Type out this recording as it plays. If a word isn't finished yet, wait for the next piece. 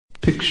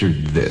Picture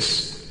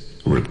this.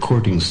 A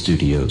recording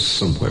studio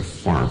somewhere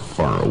far,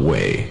 far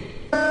away.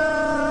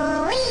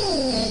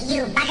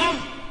 You bugger.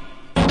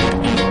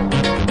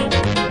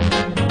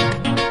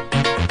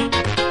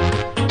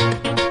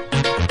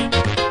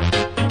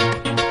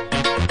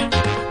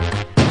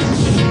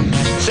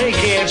 Say,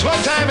 kids,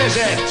 what time is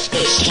it?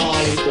 It's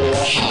time for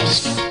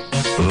house.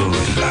 Ooh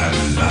la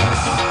la.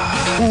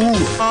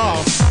 Ooh,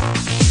 oh.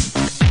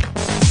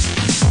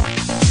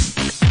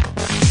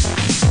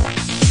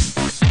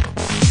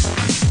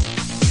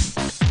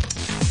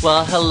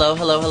 Well,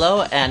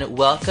 hello, and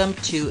welcome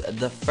to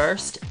the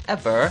first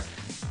ever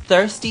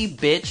Thirsty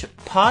Bitch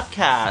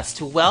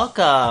podcast.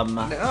 Welcome.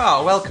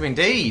 Oh, welcome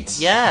indeed.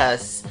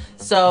 Yes.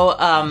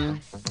 So,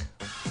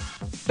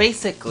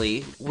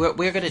 basically, what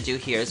we're going to do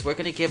here is we're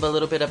going to give a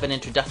little bit of an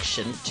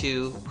introduction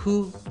to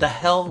who the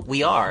hell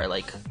we are.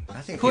 Like,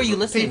 I think who are you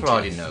listening people to?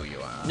 already know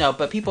you are. No,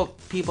 but people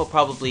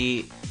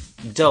probably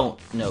don't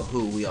know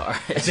who we are.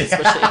 Especially,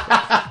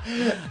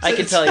 I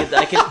can tell you,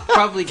 I can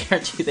probably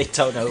guarantee you they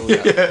don't know who we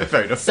are.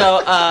 Fair enough.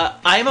 So,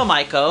 I'm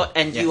Omaiko,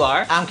 and you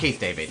are? I'm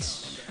Keith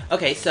Davids.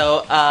 Okay,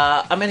 so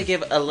I'm going to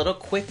give a little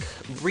quick,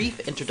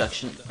 brief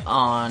introduction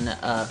on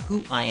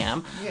who I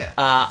am. Yeah.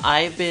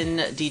 I've been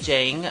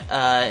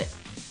DJing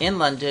in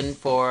London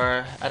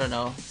for, I don't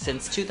know,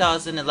 since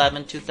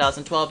 2011,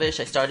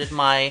 2012-ish. I started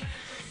my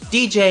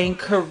DJing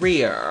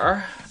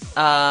career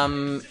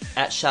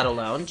at Shadow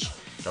Lounge.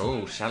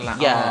 Oh, Shadow.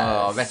 Yes.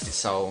 Oh, rest its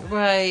soul.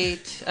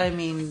 Right, I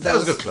mean... That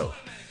was a good club.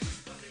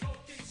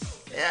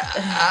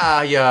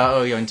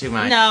 You're in too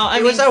much. No, I it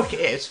mean... was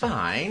okay, it's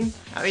fine.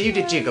 I mean, you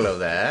did Gigolo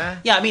there.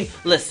 Yeah, I mean,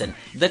 listen,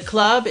 the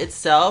club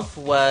itself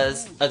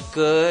was a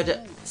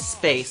good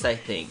space, I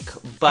think,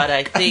 but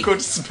I think...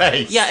 Good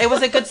space. Yeah, it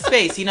was a good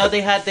space. You know,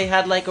 they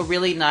had like a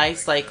really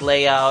nice like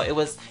layout. It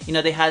was, you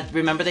know, they had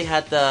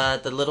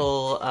the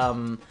little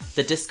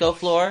the disco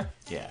floor.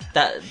 Yeah.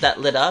 That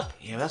lit up.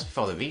 Yeah, that's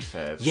before the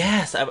refurb.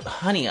 Yes,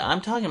 honey,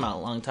 I'm talking about a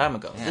long time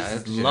ago. Yeah,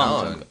 this it's is long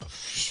old. time ago.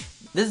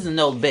 This is an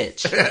old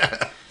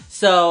bitch.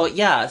 So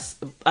yes,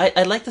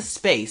 I like the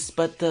space,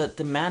 but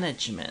the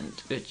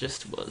management, it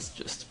just was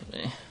just.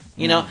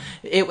 You know,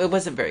 it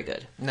wasn't very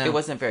good. No. It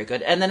wasn't very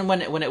good. And then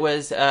when it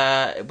was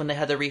when they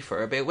had the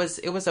refurb, it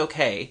was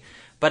okay.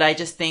 But I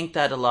just think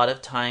that a lot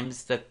of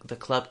times the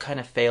club kind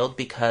of failed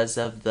because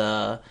of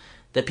the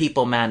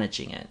people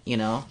managing it. You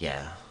know.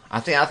 Yeah. I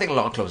think a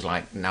lot of clubs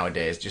like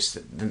nowadays just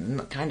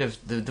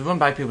the run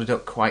by people who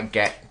don't quite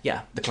get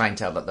the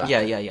clientele that they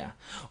have. Yeah.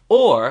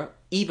 Or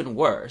even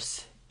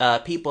worse,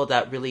 people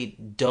that really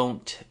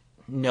don't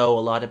know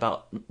a lot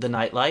about the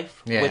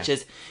nightlife, which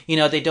is, you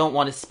know, they don't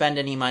want to spend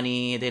any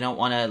money, they don't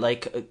want to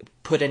like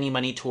put any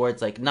money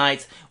towards like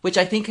nights, which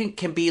I think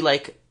can be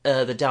like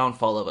the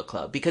downfall of a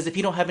club, because if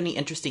you don't have any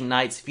interesting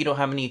nights, if you don't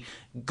have any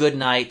good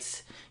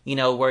nights, you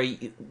know, where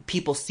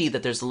people see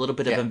that there's a little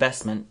bit of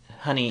investment,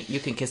 honey, you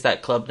can kiss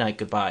that club night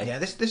goodbye. Yeah,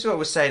 this is what I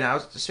was saying. I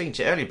was speaking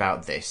to you earlier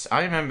about this.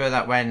 I remember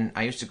that when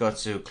I used to go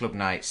to club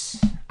nights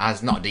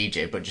as not a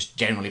DJ, but just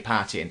generally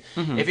partying.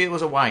 Mm-hmm. If it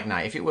was a white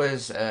night, if it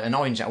was an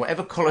orange night,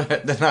 whatever colour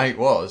the night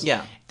was,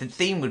 the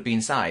theme would be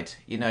inside.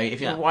 You know,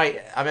 if you're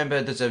white, I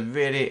remember there's an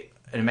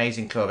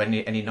amazing club,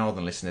 any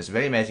northern listeners, a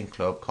very amazing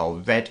club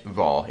called Red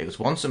Raw. It was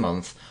once a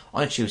month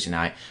on a Tuesday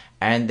night,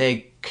 and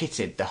they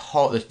kitted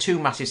the two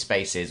massive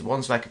spaces.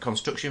 One's like a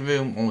construction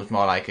room, one was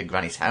more like a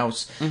granny's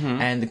house,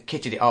 and they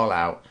kitted it all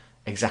out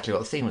exactly what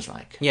the theme was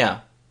like. Yeah.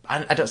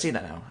 I don't see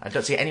that now. I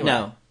don't see it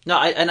anywhere. No,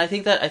 I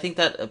think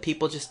that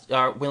people just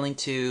are willing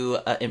to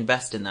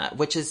invest in that,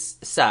 which is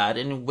sad,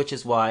 and which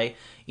is why,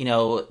 you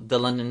know, the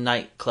London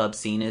nightclub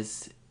scene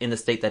is in the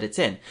state that it's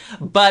in.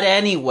 But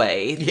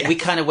anyway, we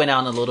kind of went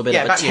on a little bit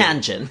of a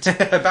tangent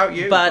about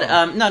you.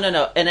 But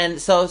no. And then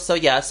so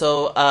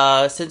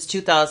since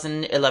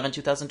 2011,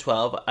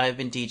 2012, I've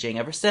been DJing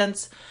ever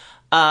since.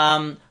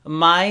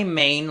 My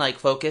main like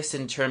focus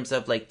in terms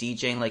of like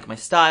DJing, like my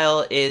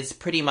style is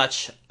pretty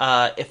much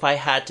if I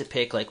had to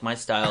pick like my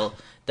style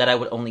that I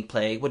would only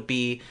play would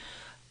be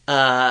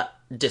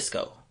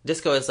disco.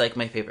 Disco is like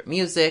my favorite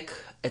music.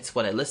 It's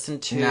what I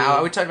listen to. Now,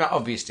 are we talking about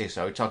obvious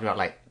disco? Are we talking about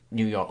like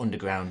New York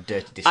underground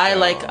dirty disco? I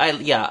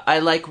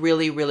like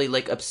really, really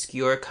like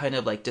obscure kind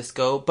of like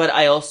disco, but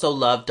I also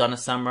love Donna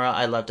Summer.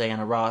 I love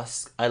Diana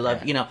Ross. I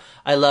love, you know,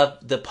 I love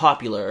the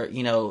popular,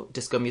 you know,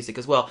 disco music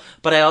as well.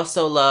 But I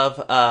also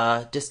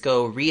love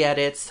disco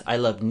re-edits. I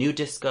love new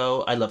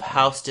disco. I love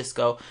house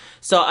disco.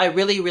 So I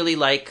really, really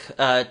like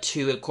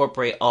to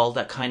incorporate all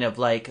that kind of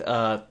like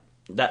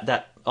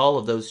that all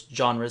of those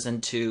genres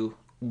into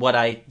what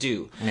I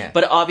do. Yeah.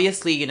 But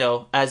obviously, you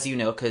know, as you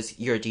know, because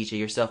you're a DJ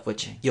yourself,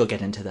 which you'll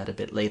get into that a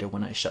bit later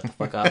when I shut the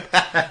fuck up.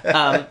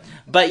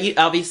 But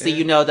obviously,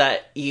 you know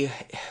that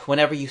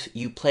whenever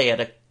you play at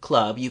a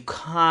club, you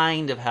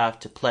kind of have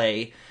to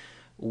play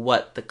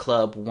what the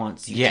club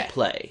wants you to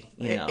play.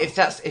 You know, if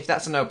that's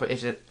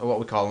what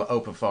we call an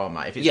open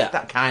format, if it's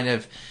that kind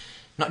of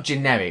not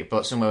generic,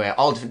 but somewhere where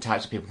all different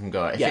types of people can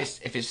go.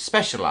 If it's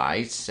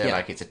specialised, so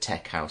like it's a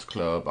tech house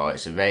club or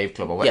it's a rave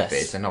club or whatever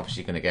it is, then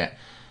obviously you're going to get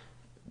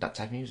that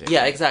type of music.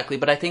 Yeah, exactly.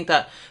 But I think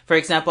that, for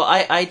example,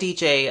 I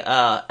DJ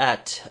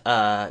at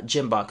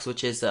Gymbox,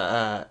 which is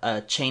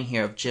a chain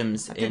here of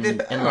gyms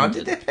in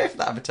London. Did they pay for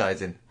that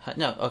advertising?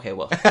 No, okay,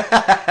 well,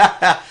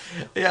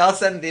 Yeah, I'll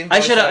send the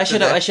invoice.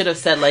 I should have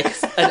said like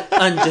an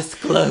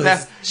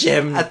undisclosed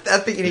gym. I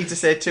think you need to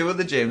say 2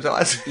 other gyms.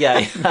 Yeah.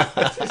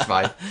 It's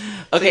fine.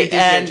 Okay, so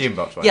and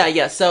Gymbox, right?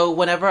 yeah. So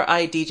whenever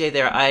I DJ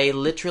there, I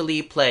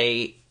literally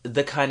play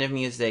the kind of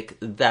music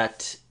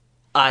that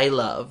I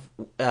love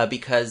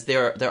because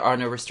there are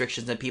no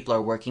restrictions and people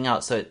are working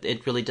out, so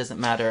it really doesn't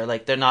matter.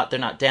 Like they're not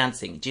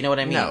dancing. Do you know what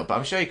I mean? No, but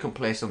I'm sure you can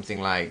play something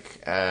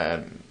like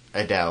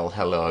Adele,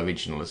 Hello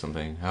Original or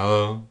something.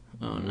 Hello.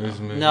 Oh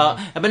no.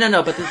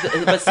 But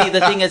see,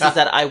 the thing is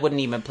that I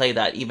wouldn't even play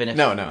that, even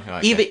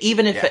if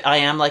even if I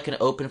am like an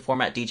open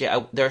format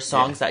DJ. There are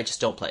songs that I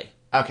just don't play.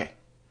 Okay.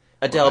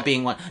 Adele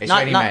being one. It's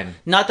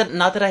Not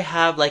that I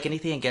have like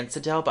anything against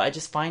Adele, but I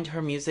just find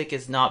her music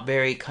is not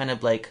very kind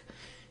of like,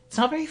 it's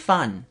not very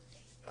fun.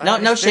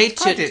 No shade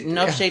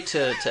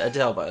to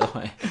Adele, by the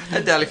way.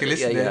 Adele, if you're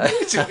listening,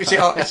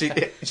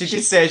 she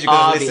did say she's going to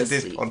Obviously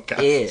listen to this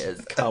podcast.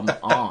 Is come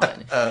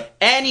on.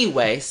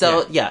 Anyway,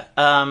 so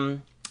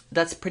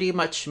that's pretty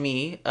much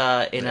me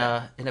in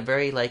a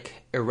very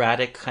like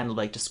erratic kind of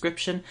like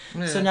description.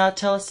 Yeah. So now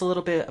tell us a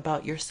little bit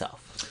about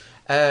yourself.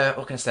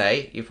 What can I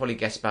say? You probably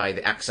guessed by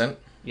the accent.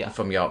 Yeah. I'm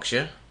from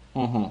Yorkshire.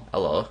 Mm-hmm.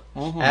 Hello.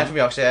 Mm-hmm. From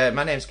Yorkshire.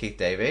 My name's Keith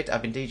David.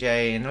 I've been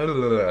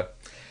DJing.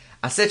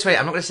 I say 20.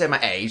 I'm not going to say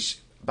my age,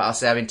 but I'll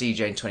say I've been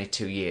DJing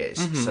 22 years.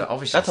 Mm-hmm. So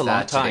obviously that's a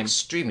long time.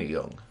 Extremely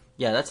young.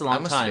 Yeah, that's a long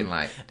time. I must have been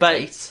like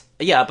 8.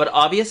 Yeah, but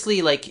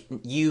obviously, like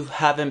you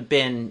haven't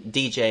been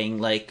DJing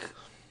like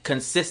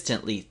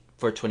consistently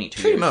for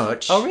 22 years. Pretty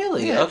much. Oh,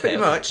 really? Yeah, okay, pretty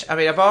much. I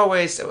mean,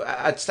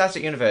 I'd started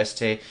at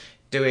university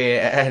doing,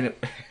 and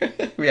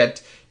we had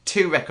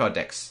 2 record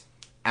decks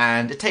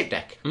and a tape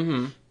deck.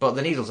 Mm-hmm. But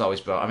the needles always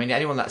broke. I mean,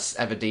 anyone that's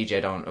ever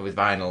DJed on with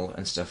vinyl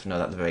and stuff know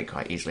that they break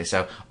quite easily.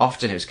 So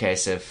often it was a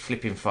case of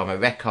flipping from a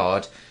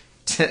record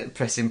to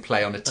pressing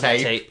play on a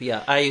tape.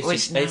 Yeah. I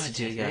used to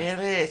do, yeah.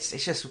 Really, it's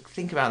just,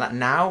 think about that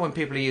now when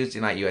people are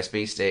using like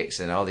USB sticks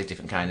and all these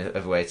different kind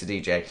of ways to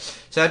DJ.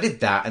 So I did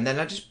that, and then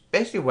I just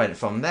basically went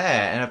from there.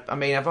 And I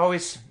mean, I've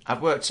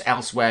worked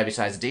elsewhere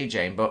besides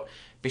DJing, but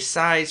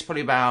besides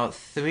probably about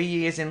 3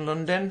 years in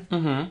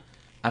London,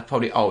 I've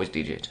probably always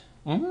DJed.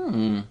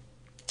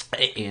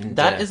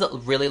 That is a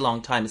really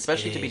long time,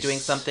 especially to be doing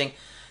something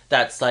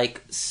that's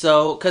like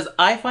so. Because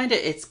I find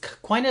it's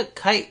quite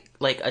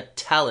like a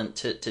talent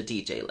to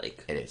DJ.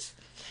 Like it is.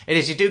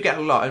 You do get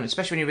a lot, and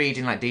especially when you're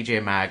reading like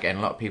DJ Mag, and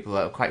a lot of people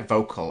are quite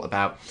vocal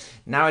about.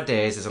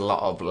 Nowadays, there's a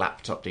lot of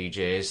laptop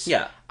DJs.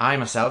 Yeah. I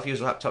myself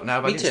use a laptop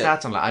now, but I didn't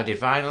start on I did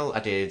vinyl,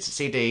 I did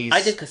CDs.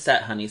 I did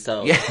cassette, honey,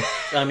 so... Yeah.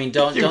 I mean,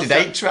 don't... You did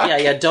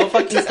 8-track? Yeah, don't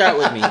fucking start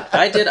with me.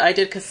 I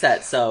did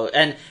cassette, so...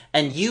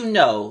 And you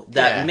know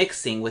that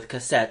mixing with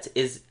cassettes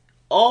is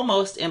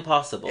almost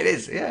impossible. It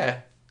is, yeah.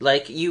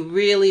 Like, you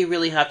really,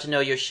 really have to know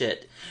your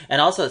shit. And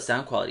also, the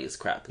sound quality is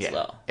crap as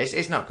well.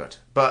 It's not good.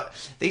 But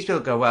these people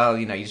go, well,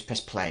 you just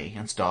press play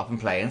and stop and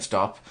play and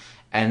stop.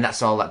 And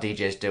that's all that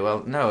DJs do.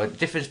 Well, no, the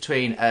difference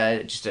between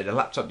just a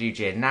laptop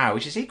DJ now,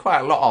 which you see quite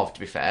a lot of, to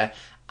be fair,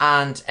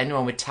 and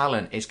anyone with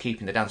talent is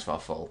keeping the dance floor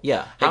full.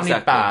 Yeah, How many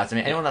bars? I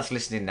mean, anyone that's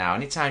listening now,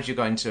 any times you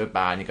go into a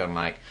bar and you're going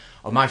like,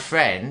 oh, my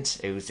friend,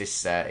 who's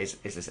this, is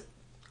this,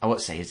 I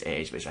won't say his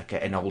age, but it's like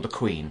an older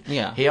queen.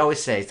 Yeah. He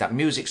always says that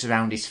music's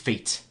around his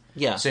feet.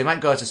 Yeah. So he might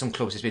go to some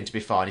clubs he's been to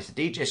before, and if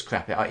the DJ's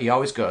crap, he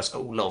always goes,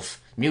 oh,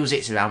 love,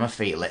 music's around my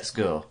feet, let's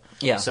go.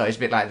 Yeah. So it's a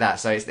bit like that.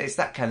 So it's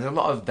that kind of, a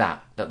lot of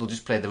that they'll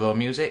just play their own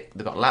music.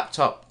 They've got a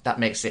laptop, that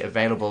makes it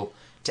available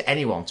to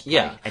anyone to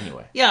play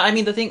anywhere. Yeah, I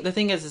mean, the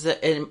thing is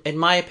that in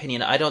my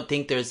opinion, I don't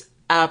think there's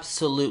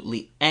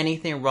absolutely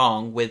anything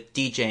wrong with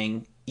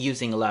DJing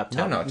using a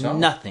laptop. No, not at all.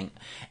 Nothing.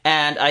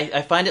 And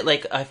I find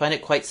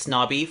it quite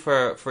snobby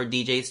for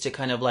DJs to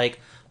kind of like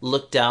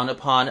look down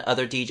upon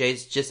other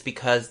DJs just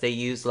because they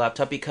use a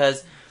laptop,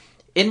 because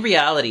in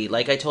reality,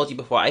 like I told you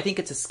before, I think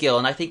it's a skill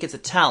and I think it's a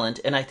talent,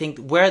 and I think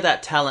where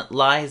that talent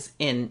lies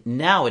in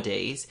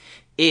nowadays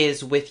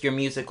is with your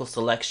musical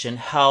selection,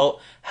 how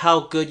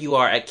good you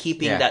are at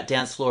keeping that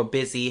dance floor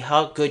busy,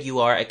 how good you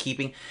are at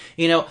keeping,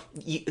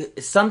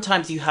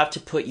 sometimes you have to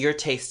put your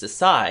taste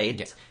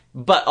aside,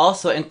 but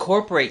also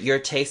incorporate your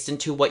taste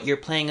into what you're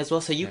playing as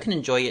well, so you can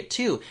enjoy it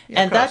too.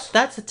 And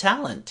that's a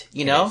talent,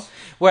 you know?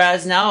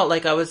 Whereas now,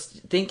 like I was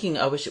thinking,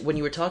 when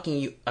you were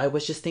talking, I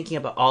was just thinking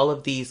about all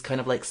of these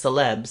kind of like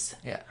celebs,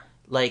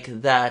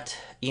 like that,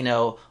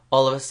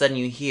 all of a sudden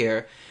you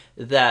hear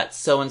that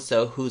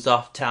so-and-so who's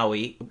off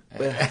Towie,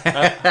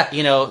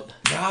 No,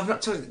 I've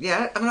not told you.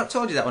 Yeah, I've not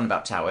told you that one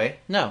about Towie.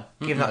 No.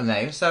 Give that a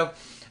name. So,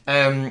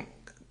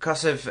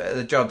 because of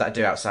the job that I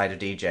do outside of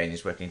DJing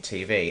is working in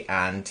TV,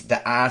 and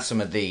there are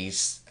some of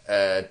these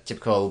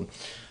typical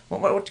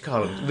what do you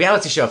call them?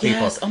 Reality show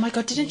people. Yes. Oh my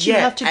god! Didn't you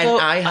have to go?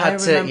 And I had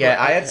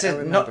to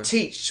remember. not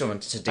teach someone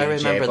to DJ, I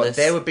remember but this.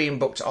 they were being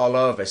booked all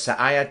over, so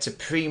I had to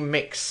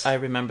pre-mix. I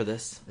remember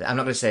this. I'm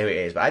not going to say who it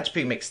is, but I had to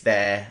pre-mix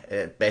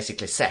their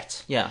basically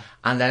set. Yeah.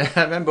 And then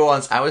I remember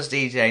once I was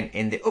DJing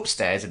in the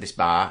upstairs of this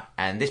bar,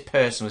 and this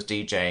person was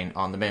DJing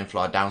on the main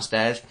floor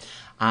downstairs,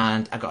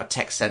 and I got a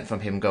text sent from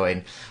him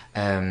going,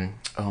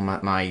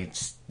 my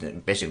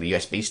basically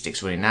USB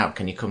stick's running out.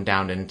 Can you come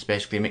down and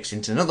basically mix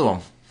into another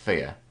one for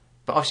you?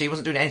 But obviously he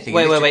wasn't doing anything.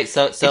 Wait.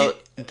 So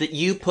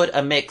you put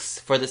a mix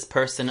for this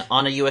person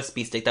on a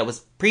USB stick that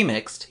was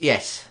pre-mixed.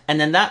 Yes. And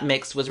then that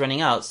mix was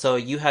running out, so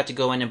you had to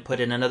go in and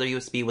put in another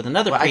USB with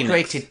another Well, pre-mix. I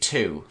created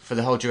two for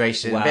the whole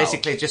duration. Wow.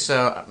 Basically, just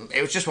so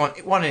it was just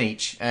one in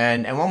each,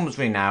 and one was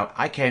running out.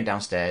 I came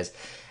downstairs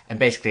and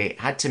basically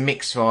had to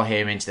mix for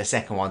him into the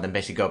second one, then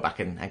basically go back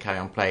and carry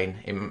on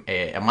playing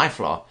on my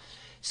floor.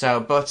 So,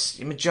 but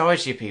the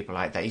majority of people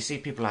like that, you see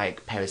people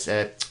like Paris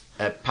Hilton.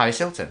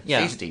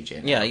 Yeah. She's a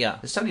DJ. Yeah.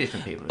 There's so many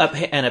different people.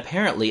 And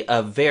apparently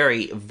a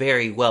very,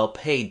 very well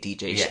paid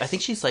DJ. Yes. I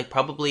think she's like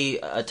probably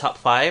a top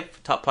five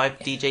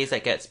DJs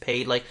that gets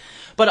paid.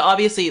 But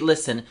obviously,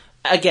 listen,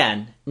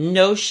 again,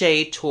 no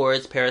shade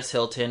towards Paris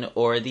Hilton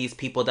or these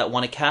people that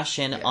want to cash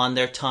in on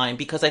their time,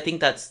 because I think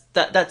that's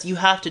you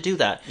have to do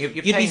that. You're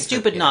You'd be paying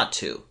stupid for- not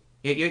to.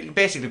 You're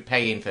basically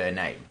paying for a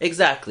name.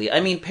 Exactly. I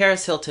mean,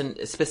 Paris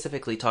Hilton,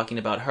 specifically talking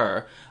about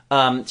her,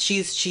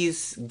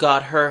 she's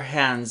got her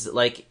hands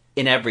like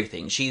in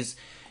everything. She's,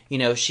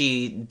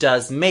 she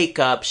does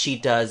makeup, she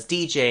does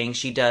DJing,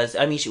 she does.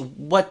 I mean,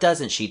 what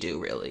doesn't she do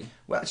really?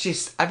 Well,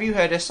 have you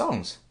heard her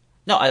songs?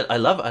 No, I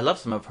love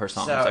some of her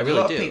songs. So I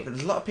really do.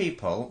 There's a lot of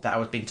people that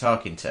I've been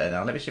talking to.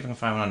 Now, let me see if I can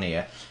find one on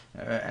here.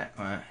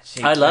 I'm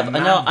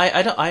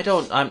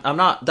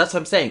not. That's what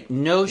I'm saying.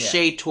 No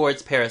shade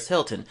towards Paris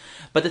Hilton,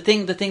 but the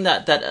thing that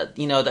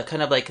that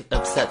kind of like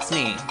upsets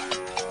me.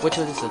 Which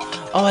one is this?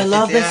 Oh, I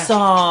love this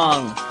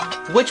song.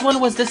 Which one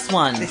was this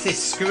one? This is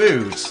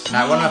Scrooge.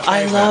 Now, one of my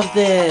I favourite. love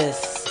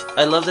this.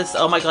 I love this.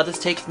 Oh my god, this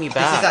takes me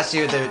back. This is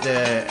actually the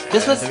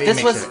This was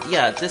remix of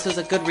it. this was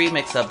a good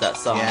remix of that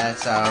song. Yeah,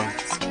 so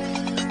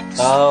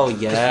Oh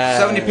yeah.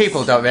 so many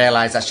people don't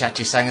realise that she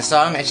actually sang a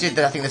song.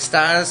 Actually, I think the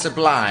Stars Are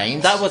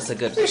Blind. That was a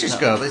good. This is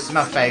good. This is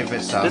my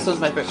favourite song. This was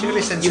my favorite. Should we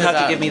listen You to have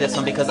that? to give me this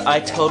one because I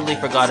totally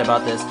forgot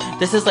about this.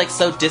 This is like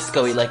so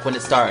disco-y, like when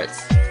it starts.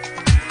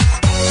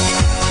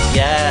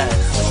 Yes.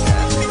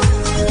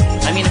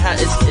 I mean,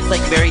 it's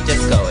like very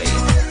disco-y.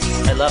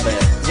 I love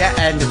it. Yeah,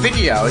 and the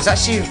video is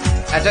actually,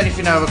 I don't know if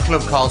you know of a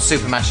club called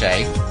Super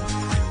Mache.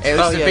 It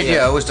was the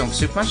video was done for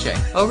Super Mache.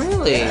 Oh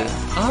really? Yeah.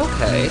 Oh,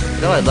 okay.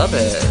 No, I love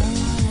it.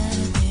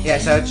 Yeah,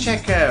 so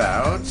check her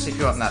out if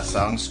you want that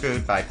song,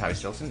 Screwed by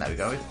Paris Hilton. There we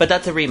go. But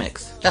that's a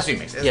remix. That's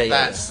remix. Yeah.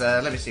 That's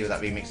let me see what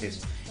that remix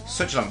is.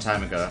 Such a long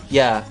time ago.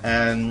 Yeah.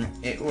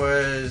 It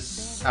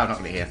was not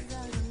really here,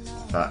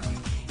 but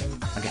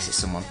I guess it's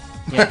someone.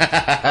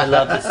 Yeah. I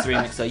love this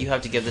remix. So you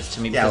have to give this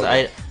to me Yeah,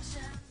 because okay.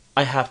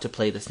 I have to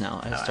play this now.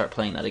 I have to start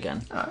playing that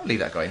again. I'll leave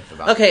that going for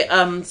that. Okay,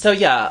 so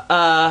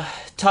yeah,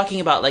 talking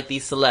about like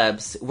these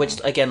celebs,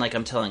 which again, like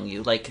I'm telling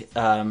you, like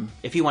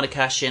if you want to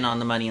cash in on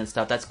the money and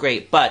stuff, that's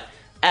great, but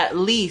at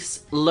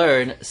least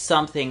learn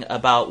something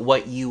about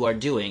what you are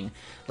doing.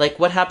 Like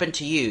what happened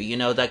to you? You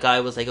know, that guy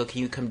was like, "Oh,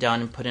 can you come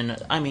down and put in?"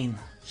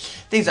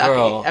 Things that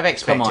Girl, I've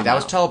expected. come on I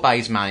was now. told by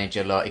his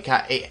manager, look, he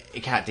can't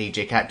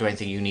DJ, can't do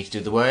anything. You need to do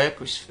the work,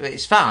 which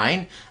it's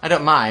fine. I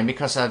don't mind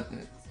because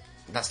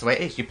that's the way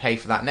it is. You pay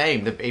for that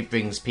name. It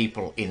brings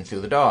people in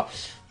through the door.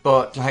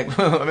 But like,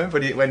 I remember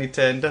when he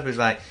turned up, he was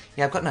like,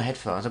 "Yeah, I've got no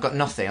headphones. I've got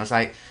nothing." I was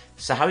like,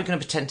 "So how are you going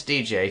to pretend to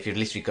DJ if you've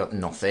literally got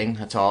nothing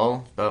at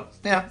all?" But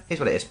yeah, here's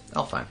what it is.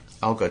 All fine.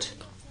 All good.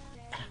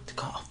 To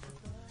cough.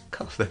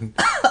 Cough then.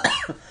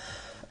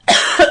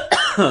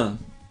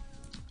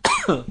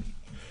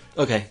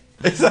 Okay.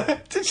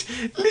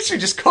 Literally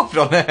just coughed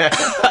on there.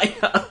 I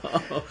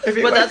know. If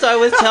it But that's what I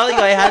was telling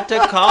you. I had to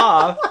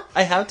cough.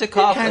 I have to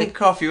cough. You can't Like,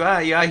 cough. You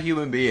are a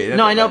human being.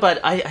 no, I know, but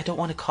I don't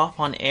want to cough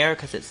on air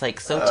because it's like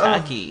so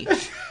tacky.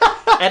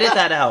 Edit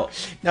that out.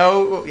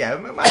 No, yeah,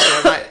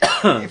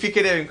 if you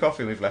could hear him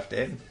coughing, we've left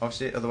it in.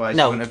 Obviously, otherwise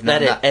No, you wouldn't have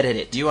known that. edit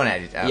it. You want to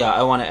edit it out? Yeah,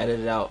 I want to edit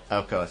it out.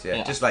 Of course, yeah.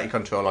 Yeah. Just like you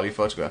control all your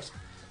photographs.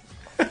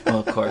 Oh,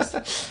 of course.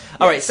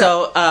 All right,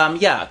 so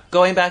yeah,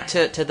 going back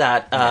to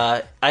that,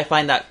 I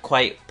find that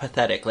quite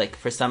pathetic. Like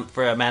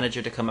for a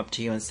manager to come up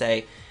to you and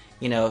say,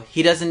 you know,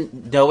 he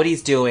doesn't know what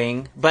he's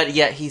doing, but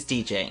yet he's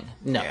DJing.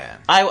 No, Yeah.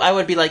 I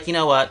would be like, you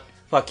know what,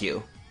 fuck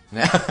you.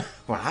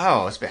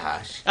 Wow, that's a bit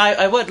harsh.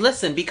 I would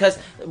listen because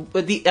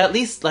at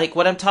least like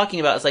what I'm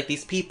talking about is like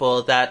these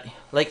people that,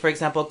 like for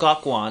example,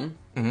 Gokwan.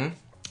 Mm-hmm.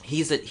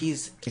 He's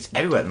It's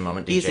everywhere at the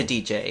moment. DJ. He's a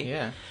DJ.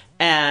 Yeah.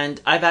 And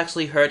I've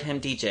actually heard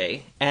him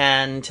DJ,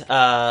 and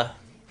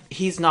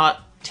he's not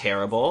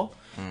terrible.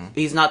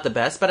 He's not the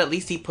best, but at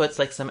least he puts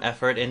like some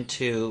effort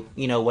into,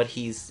 you know, what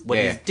he's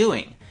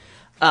doing.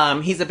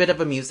 He's a bit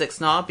of a music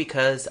snob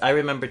because I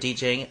remember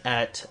DJing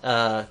at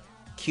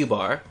Q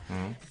Bar,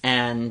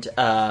 and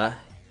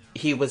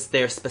he was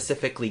there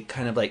specifically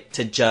kind of like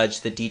to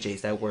judge the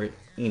DJs that were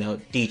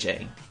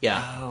DJ.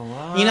 Yeah. Oh,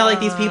 wow. You know, like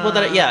these people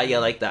that are,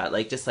 like that.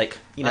 Like, just like,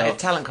 Like a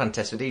talent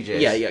contest for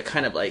DJs. Yeah,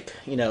 kind of like,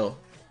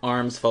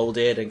 arms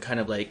folded and kind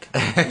of like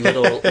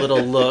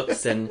little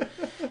looks and,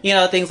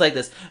 things like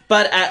this.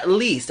 But at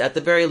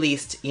the very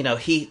least,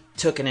 he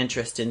took an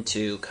interest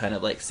into kind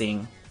of like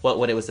seeing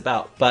what it was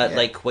about. But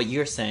like what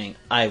you're saying,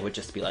 I would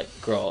just be like,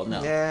 girl,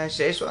 no. Yeah,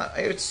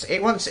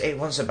 it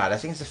wasn't so bad. I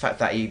think it's the fact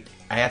that I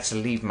had to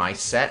leave my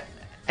set.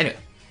 Anyway,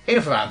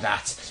 enough about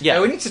that.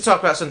 Yeah. We need to talk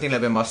about something a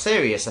little bit more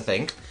serious, I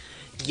think.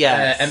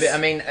 Yes.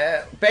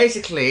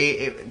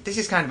 Basically, this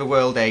is kind of a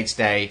World AIDS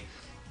Day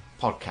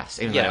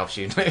podcast, even though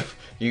obviously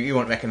you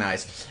won't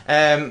recognise.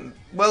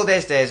 World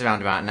AIDS Day is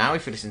around about now.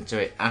 If you listen to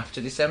it after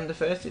December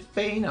the 1st, it's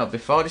been, or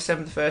before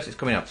December the 1st, it's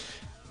coming up.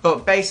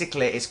 But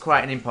basically, it's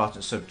quite an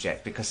important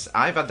subject because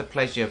I've had the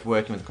pleasure of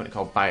working with a company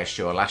called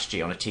BioSure last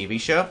year on a TV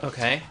show.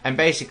 Okay. And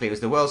basically, it was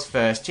the world's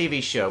first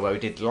TV show where we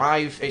did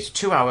it's a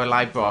 2-hour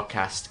live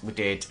broadcast. We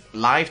did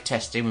live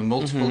testing with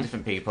multiple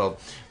different people.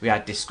 We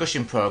had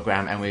discussion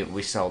program and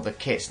we sold the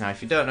kits. Now,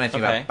 if you don't know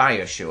anything about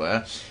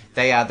BioSure,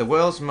 they are the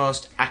world's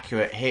most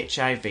accurate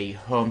HIV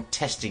home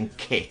testing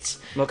kit.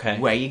 Okay.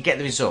 Where you get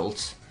the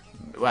results.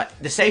 Well,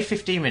 they say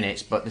 15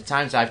 minutes, but the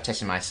times I've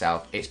tested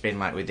myself, it's been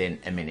like within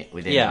a minute.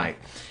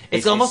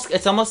 It's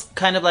almost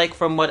kind of like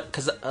from what,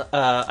 because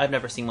I've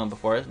never seen one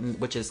before,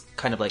 which is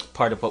kind of like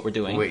part of what we're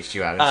doing. Which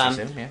you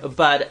haven't seen,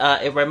 But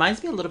it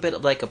reminds me a little bit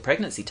of like a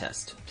pregnancy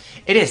test.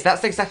 It is.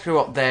 That's exactly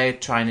what they're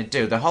trying to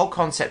do. The whole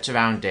concept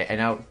around it, and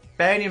now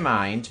bearing in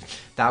mind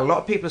that a lot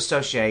of people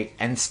associate,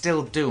 and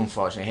still do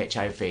unfortunately,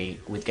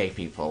 HIV with gay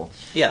people.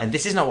 Yeah. And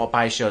this is not what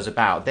BioSure's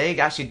about. They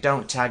actually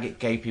don't target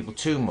gay people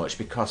too much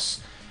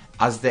because,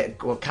 as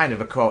kind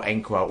of a quote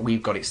unquote,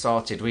 we've got it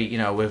sorted.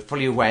 We're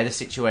fully aware of the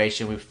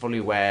situation. We're fully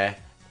aware.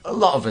 A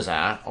lot of us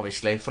are,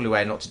 obviously, fully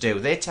aware what to do.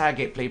 They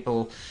target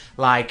people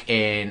like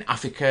in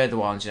Africa, the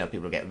ones,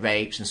 people get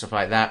rapes and stuff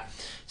like that.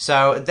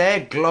 So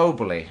they're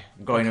globally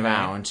going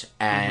around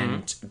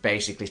and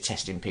basically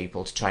testing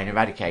people to try and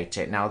eradicate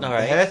it. Now,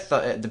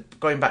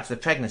 going back to the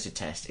pregnancy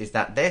test, is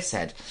that they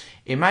said,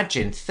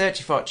 imagine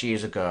 30, 40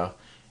 years ago,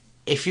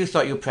 if you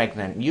thought you were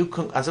pregnant,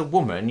 as a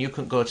woman, you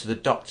couldn't go to the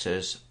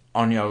doctors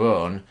on your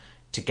own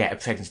to get a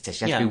pregnancy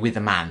test. You had to be with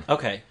a man.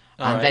 Okay.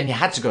 Then you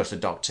had to go to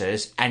the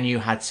doctors, and you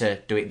had to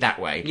do it that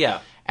way. Yeah.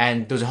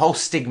 And there was a whole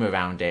stigma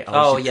around it.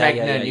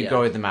 Pregnant, you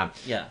go with the man.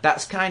 Yeah.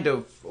 That's kind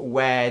of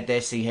where they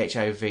see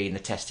HIV in the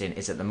testing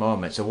is at the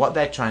moment. So what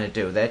they're trying to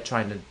do, they're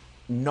trying to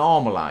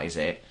normalise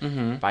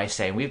it by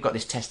saying, we've got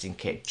this testing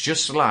kit,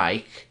 just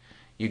like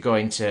you go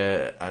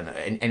into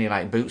any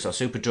like Boots or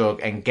Superdrug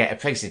and get a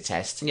pregnancy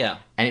test. Yeah.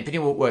 And it pretty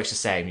much works the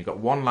same. You've got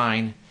one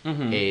line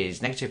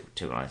is negative,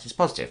 2 lines is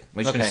positive.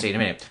 We're just going to see in a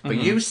minute. But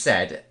you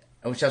said,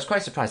 which I was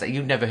quite surprised, that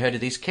you've never heard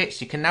of these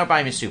kits. You can now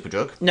buy them in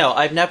Superdrug. No,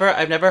 I've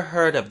never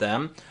heard of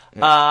them.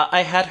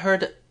 I had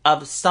heard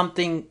of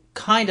something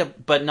kind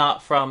of, but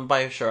not from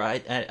BioSure.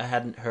 I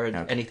hadn't heard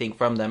anything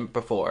from them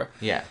before.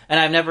 Yeah. And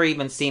I've never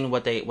even seen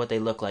what they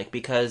look like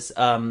because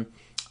I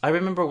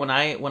remember when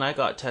I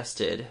got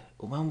tested.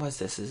 When was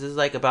this? This is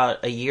like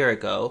about a year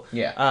ago.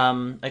 Yeah.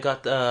 I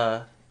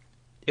got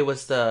it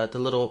was the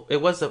little.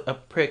 It was a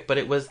prick, but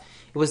it was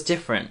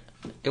different.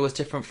 It was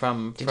different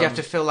from. Did you have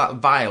to fill that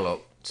vial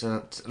up?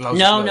 No.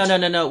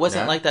 It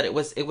wasn't like that. It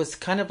was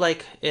kind of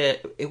like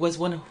it was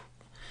one.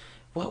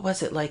 What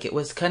was it like? It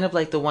was kind of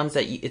like the ones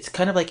that it's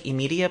kind of like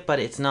immediate, but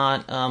it's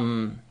not.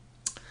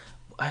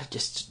 I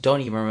just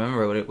don't even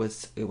remember what it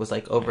was. It was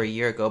like over a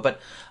year ago,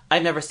 but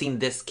I've never seen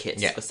this kit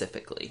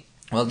specifically.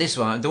 Well, this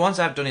one, the ones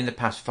I've done in the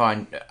past,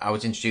 before I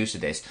was introduced to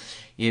this,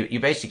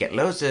 you basically get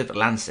loads of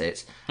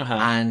lancets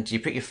and you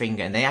prick your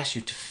finger and they ask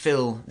you to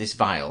fill this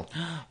vial.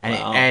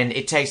 And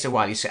it takes a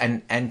while.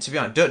 And to be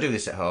honest, don't do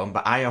this at home,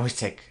 but I always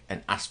take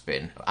an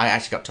aspirin. I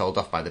actually got told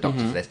off by the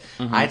doctor for this.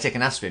 I take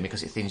an aspirin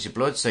because it thins your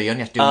blood, so you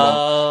only have to do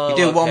one. You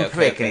do one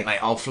prick and it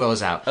like all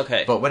flows out.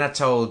 Okay. But when I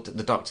told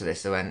the doctor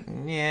this, they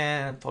went,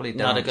 yeah, probably don't.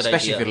 Not a good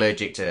Especially idea. if you're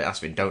allergic to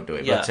aspirin, don't do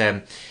it. Yeah. But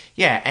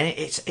and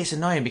it's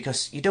annoying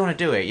because you don't want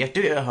to do it. You have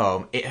to do it at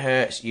home. It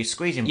hurts. You're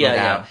squeezing blood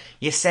out.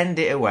 You send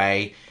it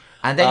away.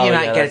 And then you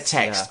might get a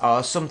text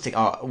or something,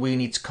 or we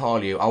need to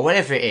call you, or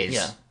whatever it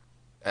is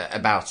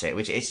about it,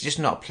 which it's just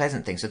not a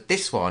pleasant thing. So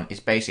this one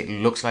is basically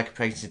looks like a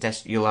pregnancy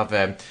test. You'll have,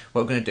 what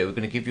we're going to do, we're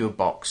going to give you a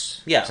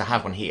box. Yeah. So I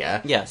have one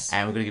here. Yes.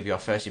 And we're going to give you our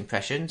first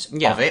impressions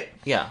of it.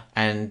 Yeah.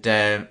 And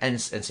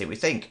see what we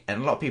think.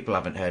 And a lot of people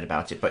haven't heard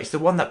about it, but it's the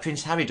one that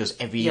Prince Harry does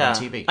every year on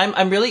TV.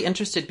 I'm really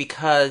interested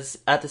because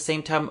at the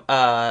same time,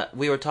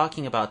 we were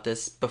talking about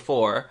this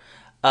before,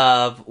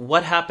 of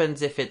what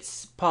happens if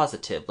it's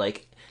positive,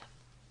 like,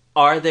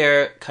 are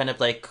there kind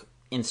of like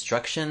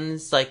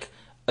instructions like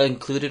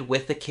included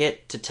with the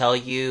kit to tell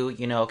you,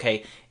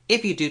 okay,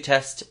 if you do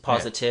test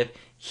positive,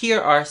 here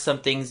are some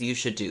things you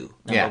should do.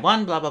 Number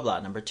 1, blah, blah,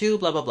 blah. Number 2,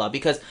 blah, blah, blah.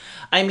 Because,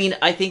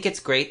 I think it's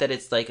great that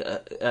it's like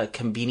a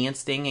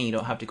convenience thing and you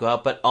don't have to go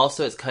out, but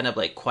also it's kind of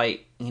like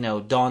quite,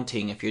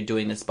 daunting if you're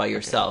doing this by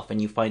yourself and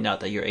you find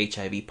out that you're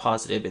HIV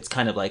positive. It's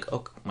kind of like,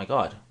 oh my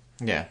God.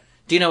 Yeah.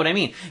 Do you know what I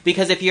mean?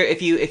 Because if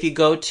you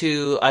go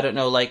to, I don't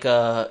know, like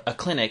a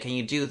clinic and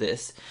you do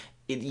this,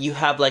 you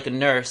have like a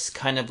nurse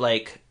kind of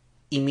like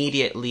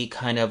immediately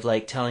kind of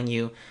like telling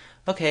you,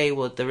 okay,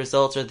 well the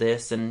results are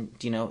this, and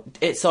you know,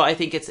 so I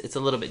think it's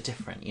a little bit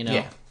different, you know.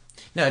 Yeah.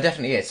 No, it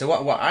definitely is. So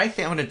what I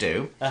think I'm going to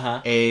do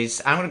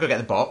is I'm going to go get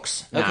the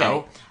box now.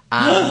 Okay.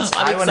 And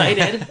I'm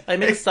excited.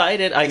 I'm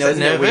excited. I know,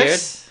 isn't it weird?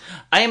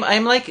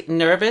 I'm like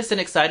nervous and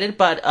excited,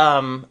 but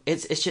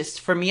it's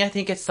just, for me, I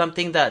think it's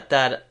something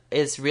that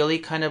is really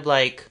kind of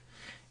like,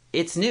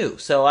 it's new,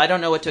 so I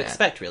don't know what to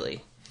expect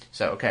really.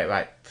 So okay,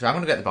 right. So I'm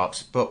going to get the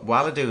box, but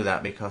while I do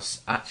that,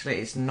 because actually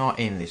it's not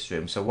in this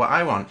room. So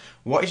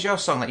what is your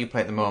song that you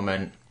play at the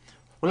moment?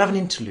 We'll have an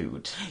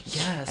interlude.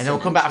 Yes. And then we'll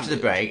come back after the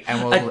break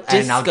and I'll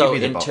disco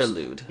give you the box.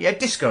 interlude. Yeah,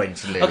 disco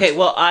interlude. Okay,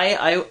 well,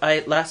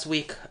 I last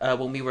week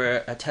when we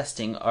were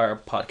testing our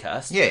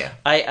podcast,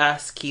 I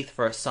asked Keith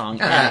for a song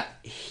and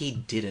he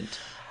didn't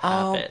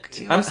have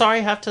it. I'm sorry,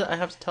 I have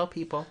to tell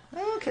people.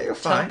 Okay, you're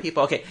fine. Tell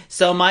people. Okay,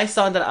 so my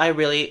song that I'm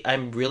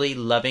really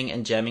loving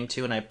and jamming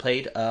to, and I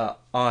played on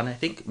I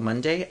think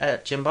Monday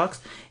at Gymbox,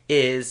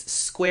 is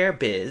Square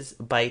Biz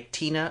by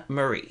Tina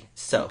Marie.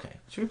 So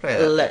should we play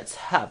that? Let's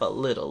have a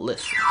little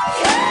listen.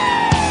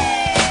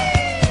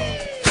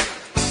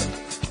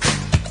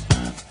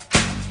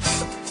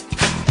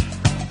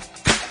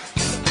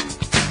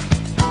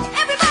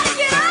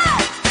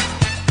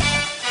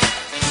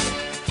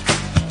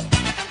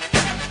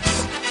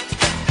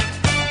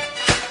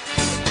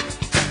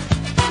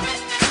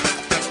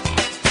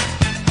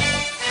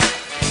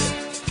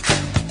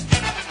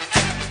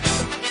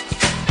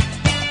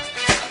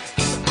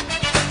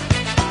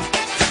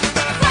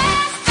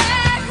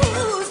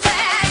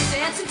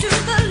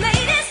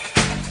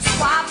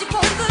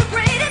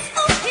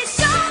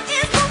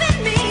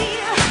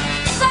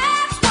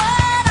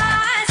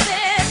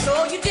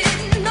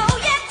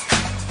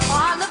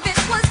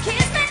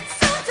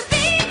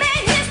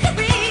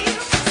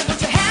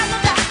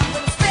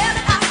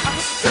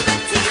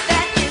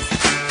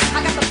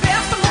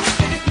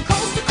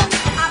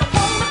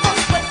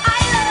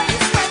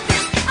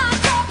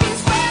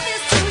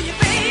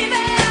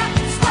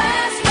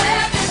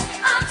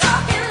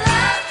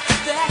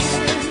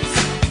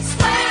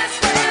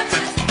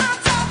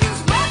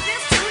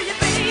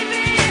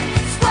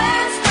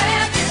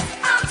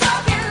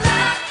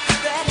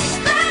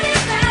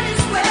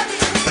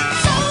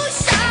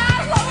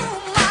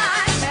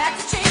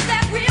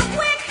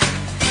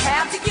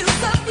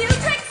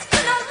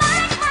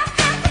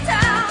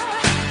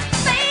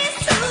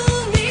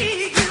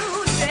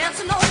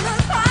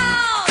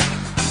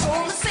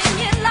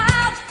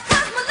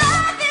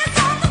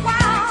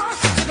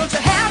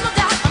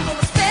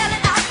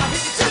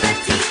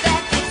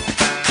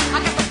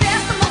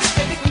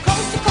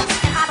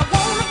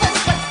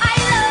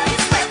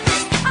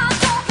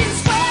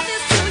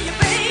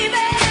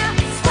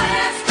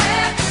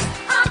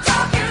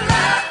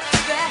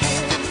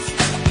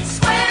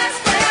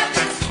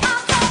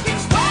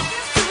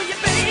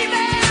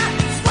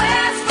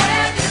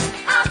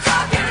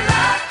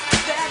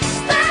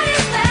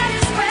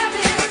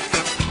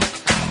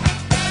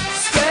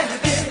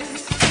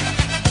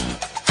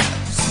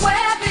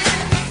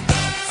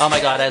 Oh my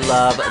god, I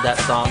love that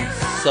song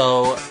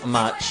so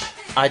much.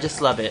 I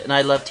just love it. And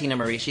I love Tina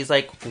Marie. She's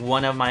like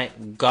one of my,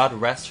 God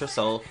rest her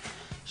soul.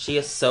 She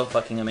is so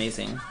fucking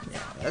amazing. Yeah,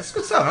 that's a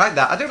good song. I like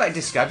that. I do like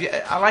disco.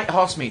 I like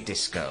Horse Meat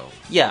Disco.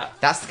 Yeah.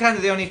 That's kind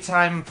of the only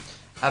time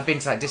I've been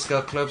to like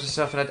disco clubs and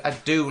stuff, and I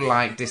do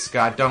like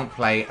disco. I don't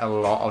play a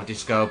lot of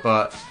disco,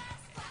 but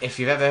if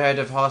you've ever heard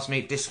of Horse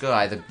Meat Disco,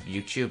 either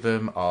YouTube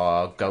them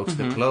or go to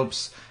the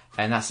clubs.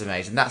 And that's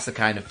amazing. That's the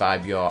kind of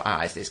vibe you're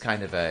at. It's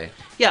kind of a...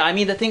 Yeah, I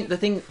mean, the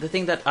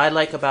thing that I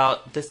like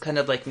about this kind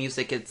of like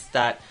music is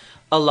that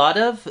a lot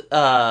of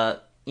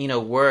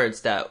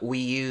words that we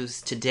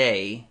use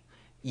today,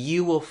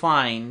 you will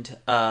find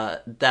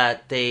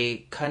that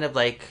they kind of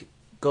like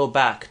go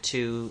back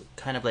to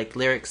kind of like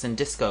lyrics and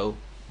disco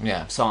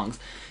songs.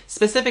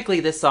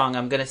 Specifically this song,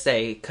 I'm going to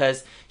say,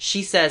 because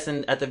she says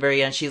at the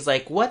very end, she's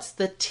like, what's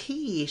the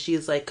tea?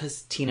 She's like,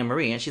 because Tina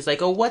Marie, and she's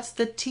like, oh, what's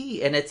the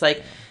tea? And it's like...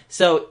 Yeah.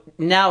 So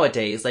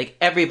nowadays, like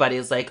everybody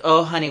is like,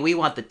 "Oh, honey, we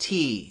want the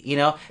tea," you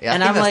know. Yeah,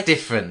 and I think I'm that's like,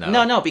 different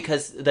though. No,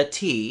 because the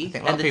tea. I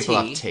think a lot of people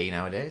have tea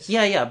nowadays.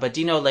 Yeah, but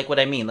do you know like what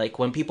I mean? Like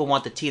when people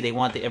want the tea, they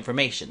want the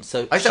information.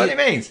 So I know what it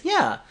means.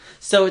 Yeah.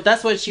 So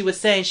that's what she was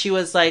saying. She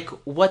was like,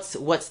 "What's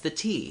the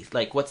tea?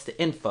 Like, what's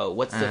the info?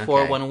 What's the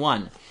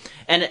 411?"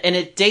 And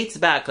it dates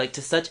back like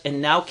to such,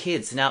 and now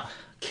kids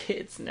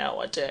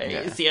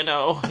nowadays, you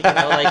know, like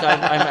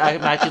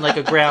I'm acting like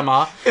a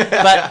grandma,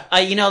 but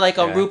like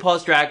on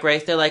RuPaul's Drag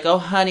Race, they're like, oh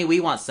honey, we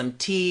want some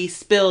tea,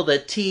 spill the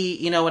tea,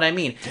 you know what I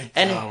mean?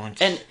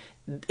 And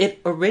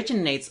it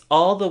originates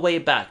all the way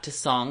back to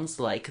songs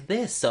like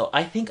this. So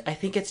I think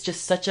it's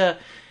just such a,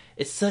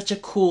 it's such a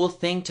cool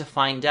thing to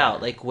find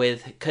out, like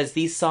because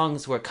these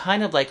songs were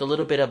kind of like a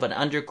little bit of an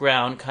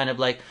underground kind of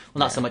like, well,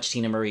 not so much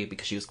Tina Marie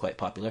because she was quite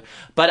popular,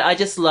 but I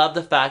just love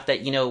the fact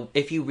that, you know,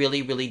 if you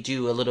really, really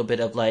do a little bit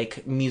of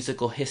like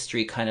musical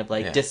history kind of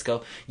like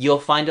disco, you'll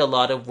find a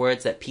lot of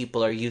words that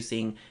people are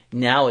using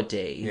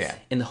nowadays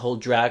in the whole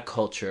drag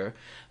culture,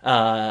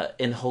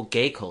 in the whole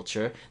gay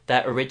culture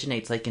that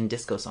originates like in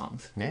disco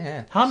songs.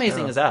 Yeah. How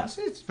amazing is that?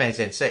 It's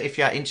amazing. So if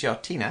you're into your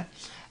Tina,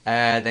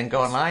 then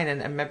go online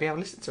and maybe have a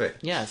listen to it.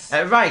 Yes.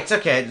 Right,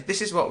 okay,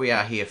 this is what we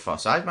are here for.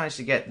 So I've managed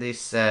to get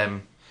this,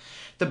 the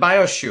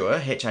BioSure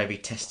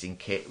HIV testing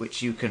kit,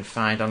 which you can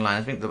find online.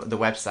 I think the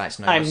website's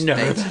now. I'm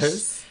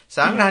nervous.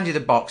 So I'm going to hand you the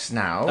box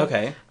now.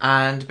 Okay.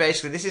 And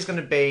basically this is going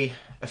to be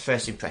a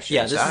first impression.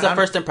 Yeah, this is a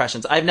first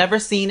impressions. I've never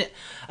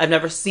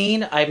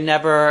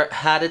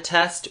had a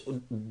test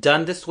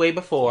done this way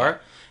before.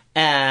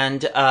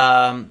 And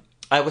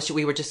I wish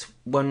we were just,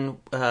 when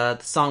the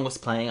song was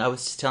playing, I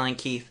was just telling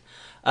Keith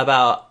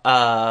about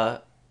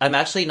I'm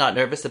actually not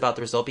nervous about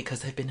the result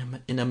because I've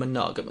been in a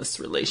monogamous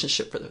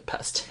relationship for the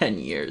past 10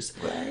 years.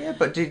 Well, yeah,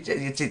 but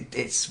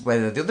it's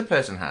whether the other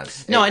person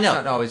has. No, I know.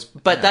 Not always,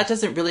 but that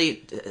doesn't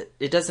really,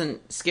 it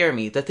doesn't scare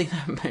me. The thing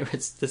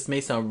that, this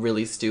may sound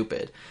really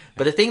stupid,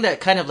 but the thing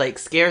that kind of like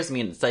scares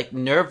me and it's like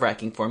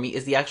nerve-wracking for me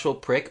is the actual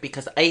prick,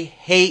 because I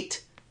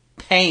hate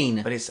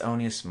pain. But it's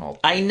only a small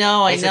prick. I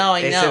know. It's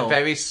a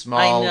very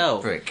small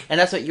prick. And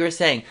that's what you were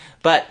saying.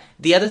 But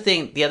the other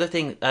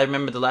thing, I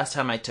remember the last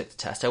time I took the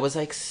test, I was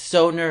like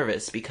so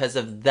nervous because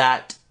of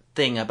that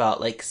thing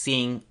about like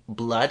seeing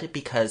blood,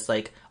 because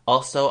like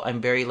also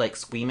I'm very like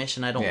squeamish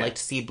and I don't like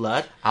to see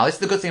blood. This is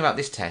the good thing about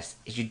this test,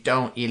 is you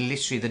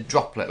literally the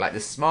droplet, like the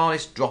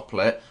smallest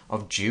droplet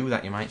of dew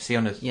that you might see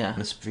on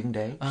a spring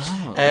day.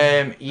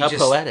 Oh, you just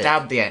poetic.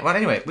 dab the end. Well,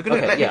 anyway, we're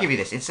gonna let me give you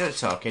this instead of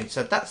talking.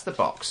 So that's the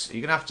box.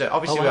 You're gonna have to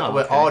obviously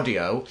we're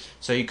audio,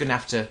 so you're gonna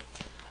have to.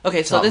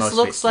 Okay, so this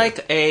looks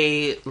like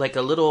a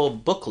little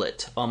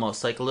booklet,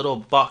 almost like a little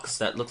box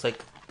that looks like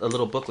a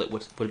little booklet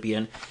would be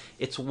in.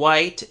 It's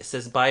white. It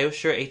says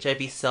BioSure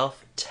HIV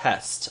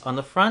self-test on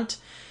the front.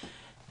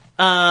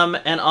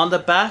 And on the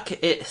back,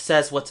 it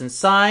says what's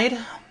inside.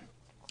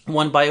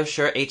 One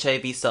BioSure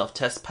HIV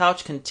self-test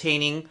pouch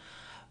containing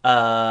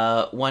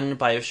one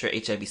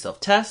BioSure HIV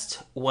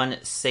self-test,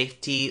 one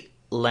safety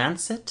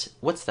lancet.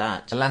 What's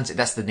that? A lancet,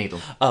 that's the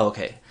needle. Oh,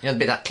 okay. You know the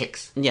bit that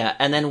clicks. Yeah,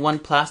 and then one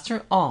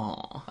plaster.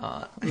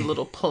 A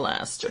little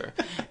plaster.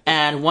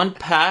 And one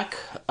pack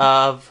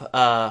of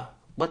I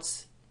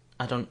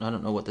don't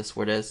know what this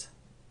word is.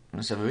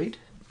 Let's have a read.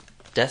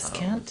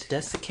 Desiccant?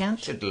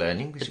 Desiccant? Should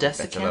learning. The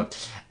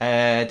desiccant?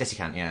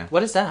 Desiccant, yeah.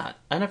 What is that?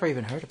 I never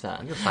even heard of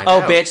that. You'll find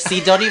out. out. Bitch, see,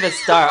 don't even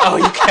start. Oh,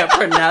 you can't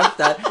pronounce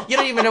that. You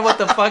don't even know what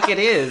the fuck it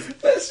is.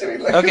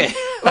 Okay.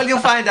 Well, you'll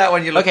find out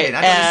when you look in.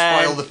 I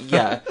don't want to spoil the...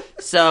 Yeah.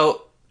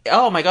 So,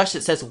 oh my gosh,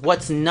 it says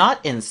what's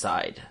not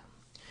inside.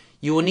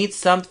 You will need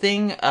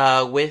something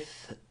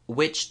with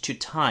which to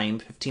time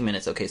 15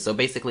 minutes. Okay, so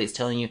basically it's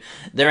telling you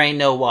there ain't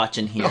no watch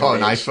in here. Oh,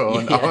 an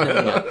iPhone.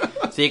 Yeah.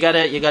 So you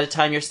gotta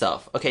time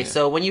yourself. Okay,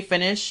 so when you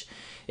finish,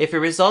 if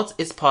your result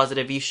is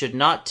positive, you should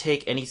not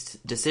take any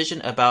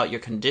decision about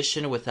your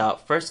condition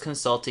without first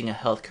consulting a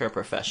healthcare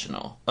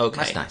professional. Okay.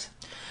 That's nice.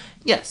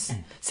 Yes.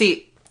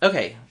 See,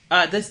 okay,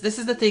 this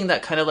is the thing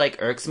that kind of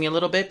like irks me a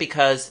little bit,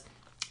 because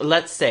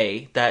let's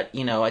say that,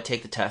 you know, I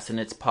take the test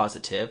and it's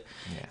positive.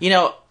 Yeah. You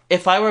know,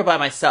 if I were by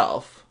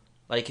myself,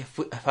 like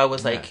if I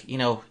was like, you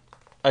know,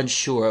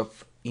 unsure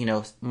of, you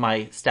know,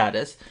 my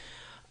status,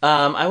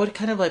 I would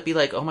kind of like be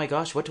like, oh my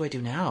gosh, what do I do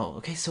now?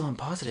 Okay, so I'm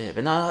positive,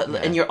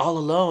 and you're all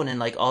alone and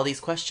like all these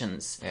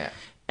questions. Yeah.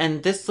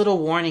 And this little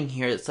warning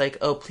here, it's like,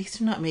 oh, please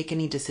do not make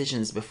any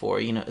decisions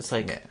before, you know, it's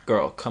like,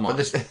 girl, come on.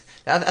 But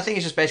I think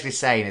it's just basically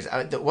saying is,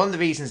 one of the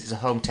reasons it's a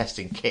home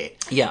testing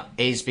kit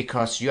is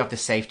because you have the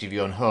safety of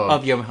your own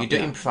home. You do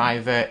it in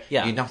private,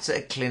 you're not at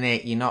a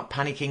clinic, you're not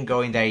panicking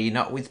going there, you're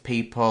not with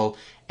people,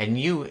 and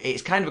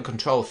it's kind of a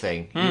control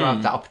thing. You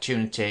have that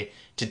opportunity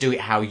to do it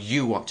how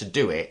you want to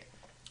do it.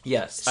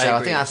 Yes, so I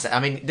think that's. I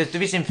mean,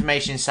 there is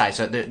information inside,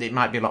 so it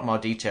might be a lot more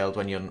detailed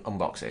when you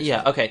unbox it.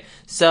 Yeah. Okay.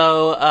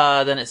 So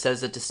then it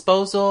says the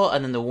disposal,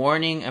 and then the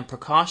warning and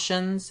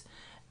precautions,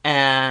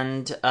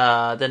 and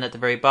then at the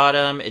very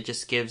bottom, it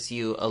just gives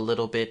you a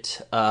little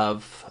bit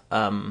of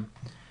kind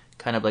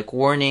of like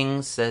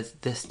warnings. Says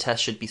this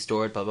test should be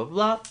stored, blah blah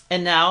blah.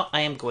 And now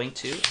I am going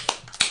to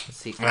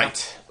see.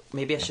 Right.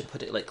 Maybe I should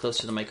put it like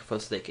closer to the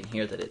microphone so they can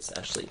hear that it's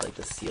actually like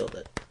the seal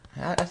that.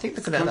 I think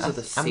they're going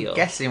to. I'm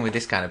guessing with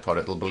this kind of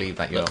product, they'll believe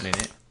that you're opening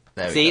it.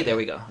 There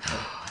we go.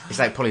 It's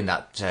like pulling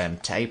that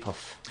tape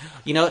off.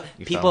 You know,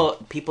 people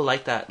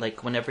like that.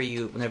 Like whenever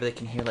they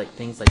can hear like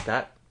things like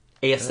that,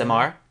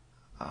 ASMR.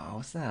 Oh,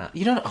 what's that?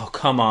 You don't know? Oh,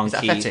 come on, is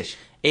that Keith. fetish?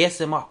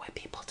 ASMR. Why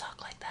people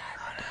talk like that?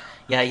 Oh,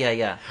 no.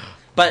 Yeah.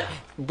 But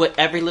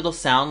every little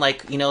sound,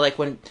 like, you know, like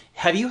when.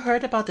 Have you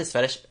heard about this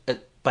fetish?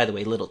 By the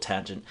way, little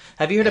tangent.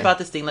 Have you heard about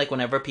this thing, like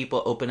whenever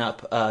people open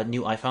up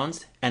new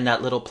iPhones and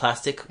that little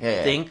plastic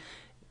thing,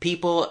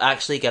 people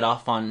actually get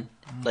off on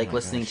like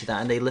listening to that,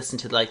 and they listen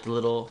to like the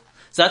little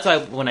So that's why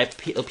when I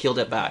peeled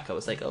it back, I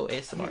was like, oh,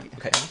 ASMR.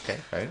 Okay. Okay,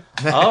 fair.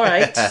 All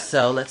right,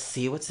 so let's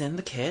see what's in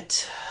the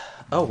kit.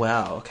 Oh,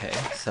 wow, okay,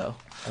 so...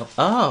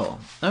 Oh,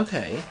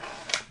 okay.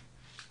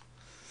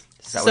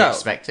 Is that what you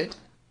expected?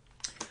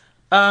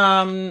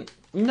 No,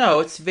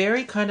 it's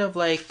very kind of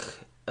like...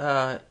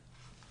 I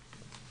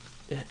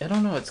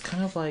don't know, it's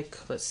kind of like...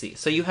 Let's see.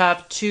 So you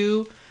have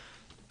two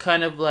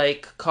kind of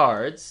like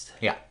cards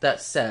that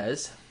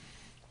says...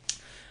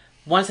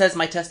 One says,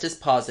 my test is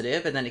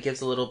positive, and then it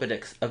gives a little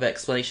bit of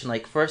explanation,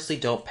 like, firstly,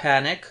 don't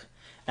panic.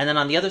 And then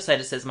on the other side,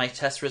 it says, my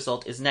test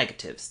result is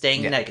negative.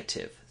 Staying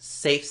negative.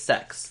 Safe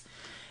sex.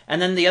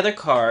 And then the other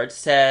card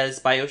says,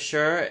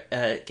 BioSure.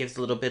 It gives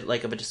a little bit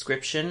like of a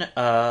description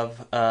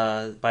of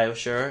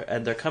BioSure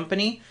and their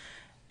company.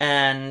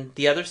 And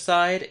the other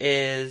side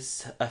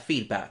is a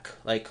feedback,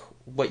 like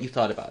what you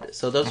thought about it.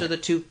 So those are the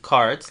two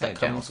cards that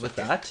comes with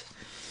that.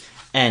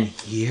 And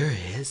here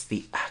is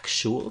the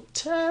actual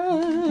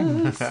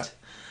test.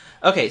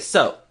 Okay,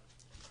 so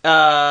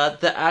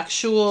the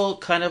actual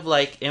kind of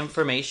like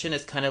information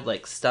is kind of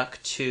like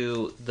stuck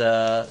to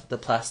the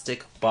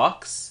plastic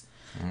box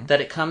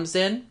that it comes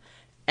in.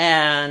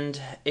 And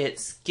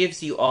it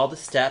gives you all the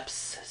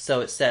steps.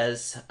 So it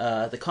says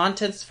the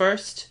contents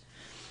first,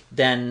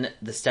 then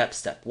the steps.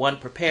 Step 1,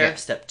 prepare.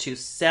 Step 2,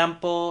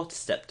 sample.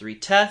 Step 3,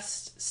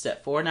 test.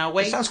 Step 4, now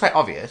wait. It sounds quite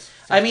obvious.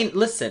 I mean,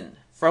 listen.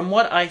 From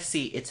what I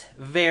see, it's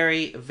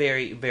very,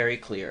 very, very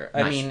clear.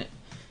 Nice. I mean,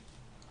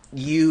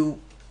 you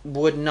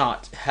would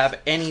not have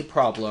any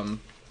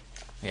problem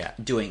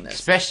doing this.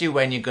 Especially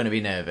when you're going to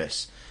be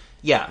nervous.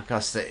 Yeah.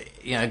 Because,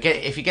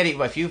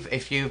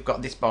 if you've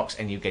got this box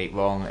and you get it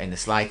wrong in the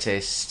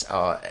slightest,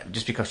 or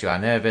just because you are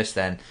nervous,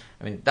 then,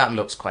 I mean, that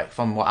looks quite,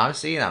 from what I'm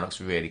seeing, that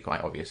looks really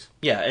quite obvious.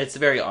 Yeah, it's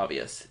very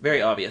obvious.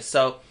 Very obvious.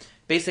 So,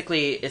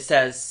 basically, it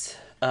says...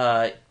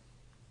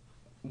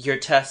 your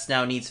test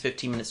now needs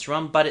 15 minutes to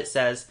run, but it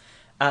says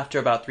after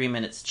about 3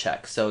 minutes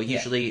check. So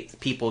usually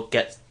people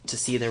get to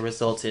see their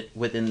results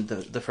within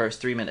the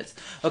first 3 minutes.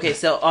 Okay,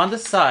 so on the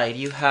side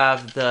you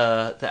have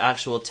the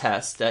actual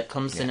test that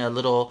comes in a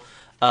little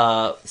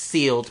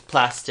sealed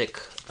plastic.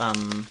 Oh,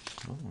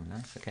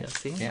 nice. Okay.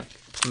 See? Yeah.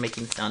 I'm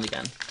making sound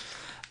again.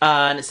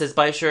 And it says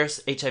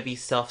BioSure's HIV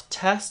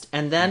self-test,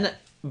 and then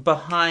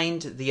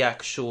behind the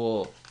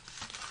actual,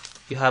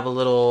 you have a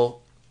little.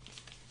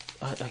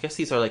 I guess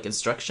these are like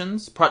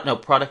instructions.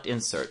 Product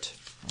insert.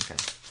 Okay.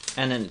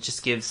 And then it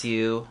just gives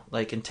you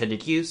like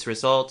intended use,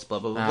 results, blah,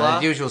 blah, blah, blah.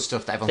 The usual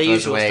stuff that everyone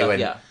throws away.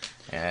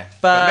 Yeah.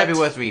 But maybe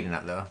worth reading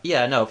that though.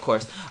 Yeah, no, of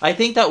course. I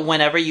think that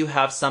whenever you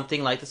have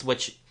something like this,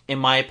 which in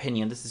my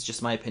opinion, this is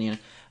just my opinion,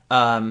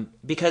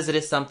 because it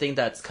is something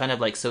that's kind of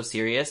like so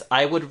serious,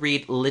 I would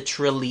read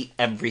literally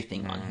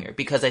everything on here.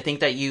 Because I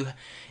think that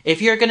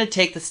if you're going to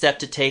take the step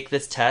to take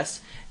this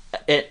test,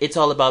 it's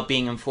all about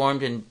being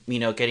informed and,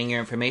 getting your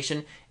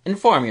information.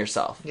 Inform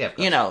yourself. Yeah,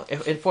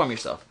 inform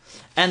yourself.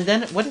 And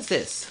then, what is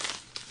this?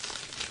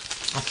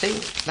 I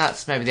think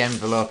that's maybe the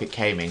envelope it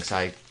came in.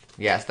 So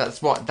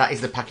that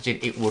is the packaging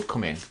it would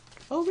come in.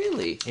 Oh,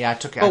 really? Yeah, I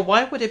took it. But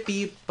why would it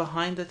be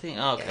behind the thing?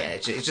 Oh, okay.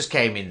 Yeah, it just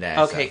came in there.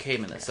 Okay, it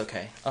came in this.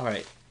 Okay. All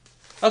right.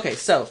 Okay,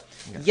 so,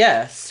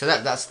 yes. So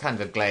that's kind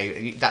of a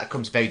glaze. That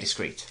comes very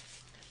discreet.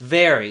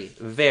 Very,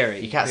 very.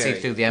 You can't see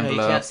through the envelope.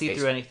 No, you can't see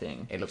through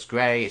anything. It looks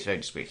grey. It's very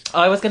discreet.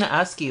 Oh, I was going to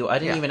ask you. I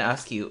didn't even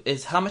ask you.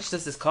 How much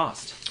does this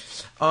cost?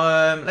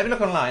 Let me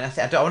look online.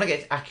 I don't want to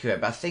get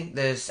accurate, but I think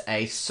there's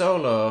a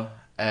solo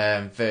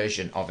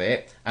version of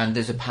it, and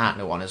there's a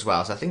partner one as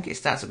well. So I think it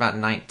starts about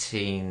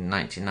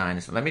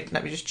 $19.99. So let me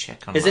just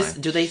check online. Is this?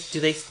 Do they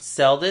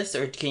sell this,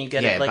 or can you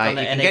get it on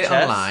the NHS? You can get it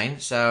online.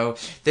 So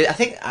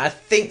I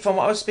think from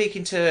what I was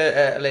speaking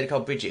to a lady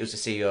called Bridget, who's the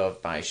CEO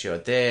of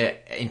BioSure, they're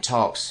in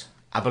talks.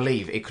 I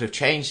believe it could have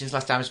changed since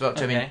last time I spoke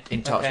to him.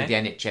 In talks with the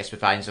NHS for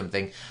finding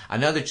something. I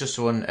know they've just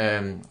won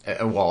an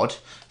award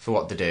for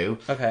what they do.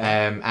 Okay.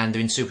 And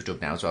they're in Superdrug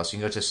now as well, so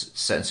you can go to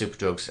certain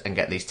Superdrugs and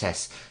get these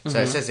tests.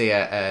 So it says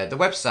here, the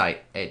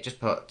website, it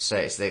just puts,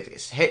 it's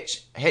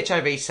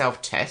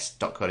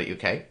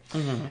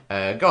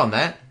hivselftest.co.uk. Go on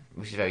there,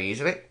 which is very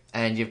easily.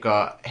 And you've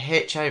got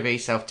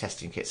HIV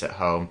self-testing kits at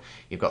home.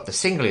 You've got the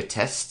singular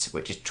test,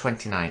 which is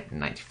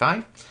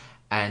 $29.95.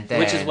 And then,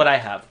 which is what I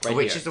have right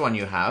Which here. is the one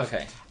you have.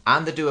 Okay.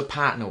 And they do a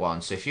partner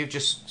one. So if you've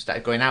just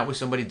started going out with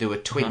somebody, do a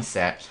twin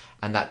set.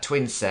 And that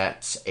twin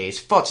set is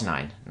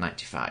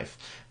 $49.95.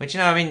 Which, you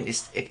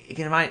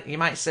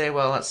might say,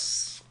 well,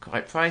 that's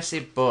quite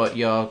pricey, but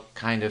you're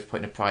kind of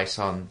putting a price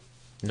on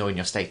knowing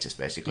your status,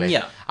 basically.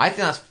 Yeah. I think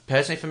that's,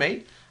 personally for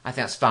me, I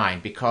think that's fine,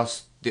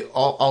 because the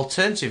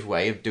alternative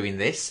way of doing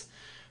this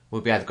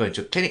would be either going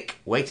to a clinic,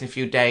 waiting a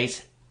few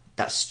days.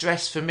 That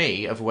stress for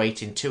me of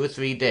waiting 2 or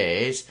 3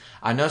 days.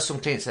 I know some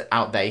clinics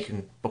out there you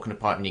can book an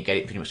appointment and you get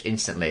it pretty much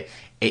instantly.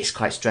 It's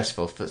quite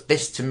stressful. For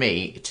this, to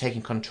me,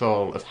 taking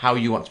control of how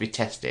you want to be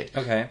tested.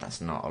 Okay.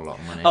 That's not a lot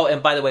of money. Oh,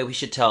 and by the way, we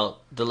should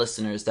tell the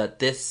listeners that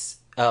this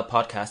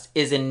podcast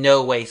is in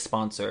no way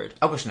sponsored.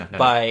 Oh, gosh, no.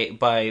 By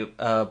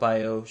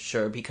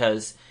BioSure,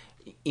 because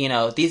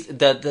these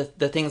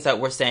the things that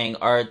we're saying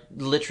are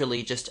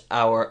literally just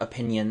our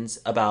opinions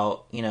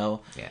about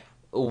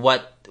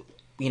what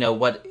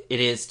it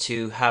is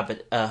to have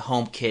a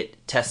home kit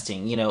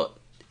testing.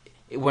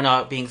 We're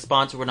not being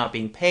sponsored. We're not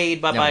being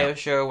paid by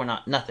BioSure. We're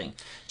not nothing.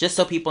 Just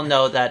so people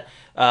know that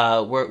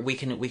we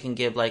can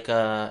give like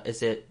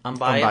is it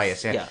unbiased?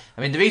 Unbiased, yeah.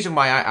 I mean, the reason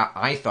why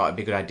I thought it'd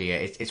be a good idea,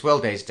 it's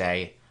World AIDS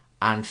Day,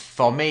 and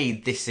for me,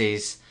 this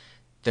is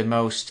the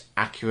most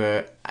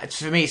accurate.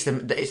 For me, it's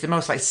the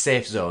most like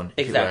safe zone.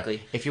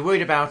 Exactly. If you're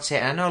worried about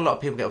it, and I know a lot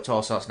of people get up to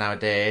all sorts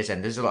nowadays,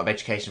 and there's a lot of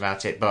education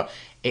about it, but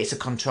it's a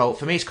control.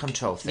 For me, it's a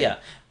control thing. Yeah.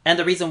 And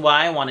the reason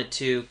why I wanted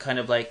to kind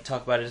of like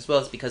talk about it as well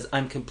is because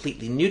I'm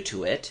completely new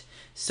to it.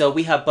 So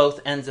we have both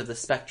ends of the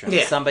spectrum.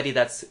 Yeah. Somebody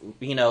that's,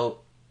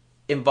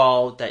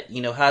 involved, that,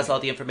 has all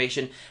the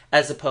information,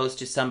 as opposed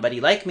to somebody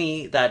like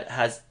me that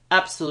has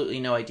absolutely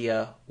no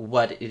idea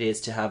what it is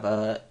to have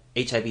a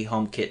HIV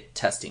home kit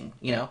testing,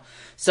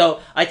 So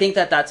I think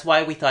that's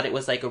why we thought it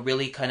was like a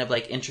really kind of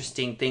like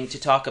interesting thing to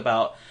talk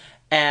about.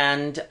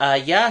 And I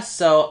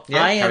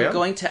am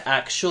going to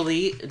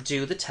actually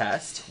do the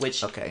test,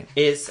 which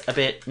is a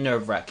bit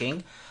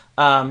nerve-wracking,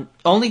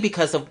 only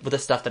because of the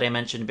stuff that I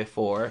mentioned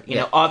before.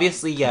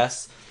 Obviously,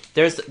 yes,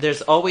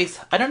 there's always,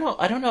 I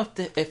don't know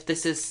if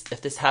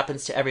this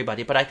happens to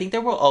everybody, but I think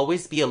there will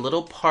always be a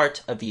little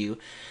part of you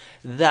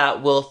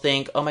that will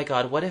think, oh my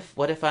God, what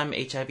if I'm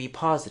HIV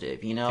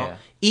positive?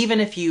 Even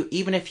if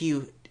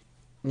you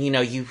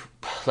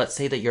let's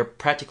say that you're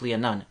practically a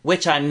nun,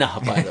 which I'm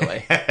not, by the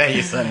way.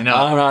 You're certainly not.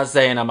 I'm not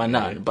saying I'm a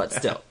nun, but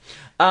still.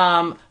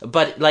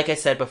 But like I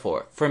said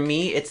before, for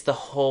me, it's the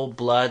whole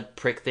blood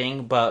prick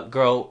thing, but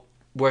girl,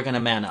 we're going to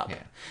man up.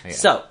 Yeah.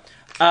 So,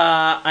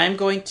 I'm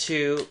going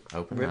to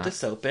rip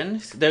this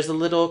open. There's a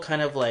little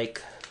kind of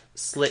like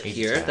slit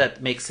here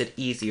that makes it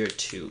easier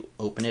to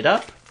open it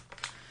up.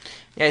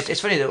 Yeah,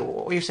 it's funny that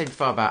what you said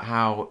before about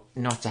how,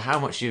 no matter how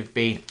much you've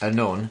been a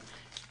nun,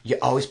 you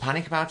always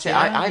panic about it.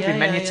 I've been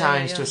many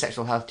times to a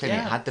sexual health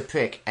clinic, had the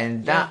prick,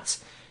 and that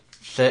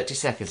 30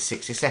 seconds,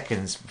 60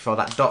 seconds before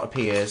that dot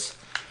appears,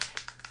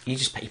 you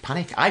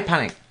panic. I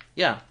panic.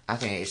 Yeah. I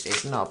think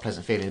it's not a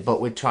pleasant feeling, but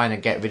we're trying to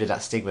get rid of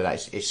that stigma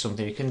that it's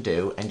something you can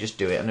do and just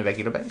do it on a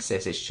regular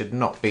basis. It should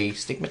not be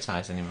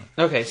stigmatised anymore.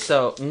 Okay,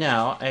 so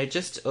now I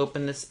just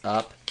open this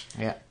up.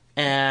 Yeah.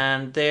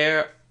 And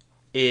there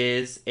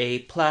is a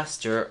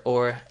plaster,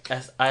 or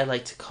as I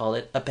like to call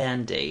it, a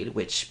Band-Aid,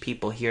 which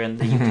people here in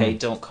the UK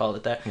don't call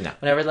it that. No.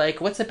 Whenever like,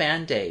 what's a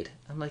Band-Aid?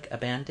 I'm like, a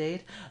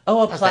Band-Aid?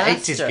 Oh, a plaster.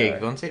 That's the 80s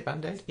gig, wasn't it,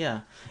 Band-Aid?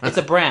 Yeah. It's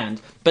a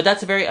brand. But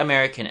that's very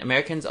American.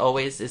 Americans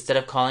always, instead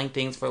of calling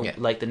things for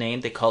like the name,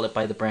 they call it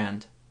by the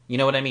brand. You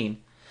know what I mean?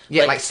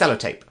 Yeah, like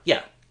sellotape.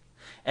 Yeah.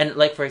 And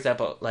like, for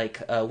example, like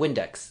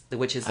Windex,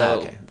 which is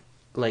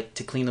like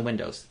to clean the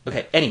windows.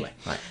 Okay, anyway.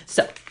 Right.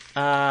 So,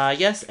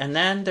 yes, and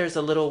then there's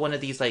a little one of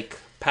these like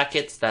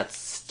packets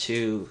that's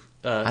to...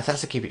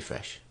 that's to keep it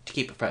fresh. To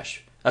keep it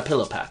fresh. A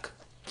pillow pack.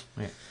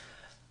 Yeah.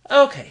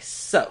 Okay,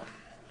 so...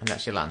 And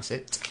that's your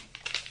Lancet.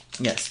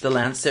 Yes, the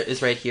Lancet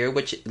is right here,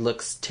 which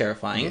looks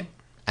terrifying. Yeah.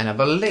 And I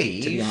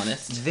believe, to be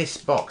honest, this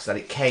box that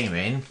it came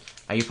in,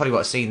 you probably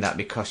won't have seen that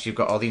because you've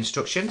got all the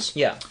instructions.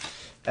 Yeah.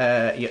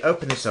 You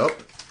open this up,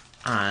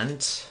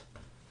 and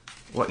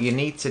what you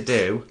need to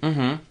do,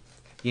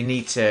 you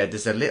need to,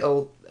 there's a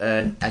little,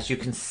 as you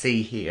can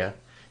see here,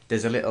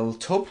 there's a little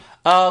tub.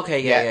 Oh,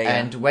 okay, yeah.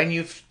 And when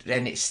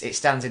it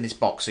stands in this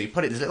box, so you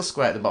put it, there's a little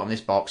square at the bottom of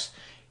this box,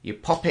 you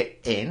pop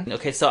it in.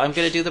 Okay, so I'm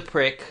going to do the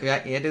prick.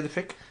 Yeah, do the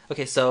prick.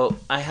 Okay, so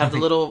I have the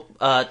little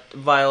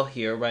vial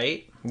here,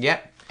 right? Yeah,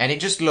 and it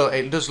does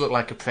look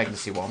like a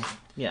pregnancy one.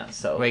 Yeah,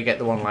 so... Where you get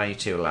the 1 line,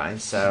 2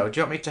 lines. So, do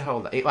you want me to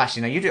hold that? Well,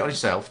 actually, no, you do it on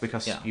yourself,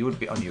 because you would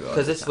be on your own.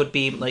 Because this would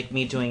be like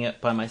me doing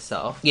it by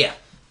myself. Yeah.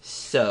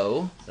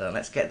 So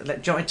let's do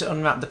you want me to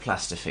unwrap the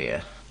plaster for you?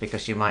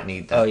 Because you might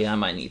need that. Oh, yeah, I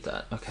might need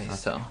that. Okay.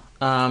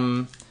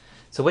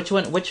 So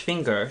which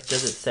finger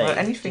does it say? Well,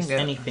 any finger.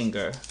 Just any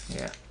finger.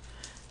 Yeah.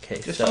 Okay,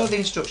 just follow the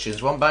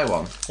instructions one by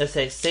one. Let's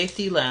say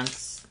safety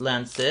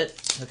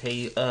lancet.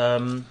 Okay,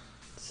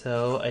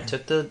 so I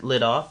took the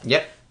lid off.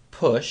 Yep.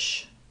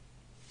 Push.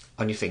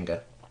 On your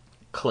finger.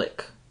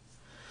 Click.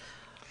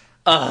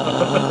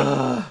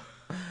 I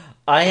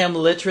am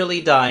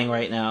literally dying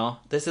right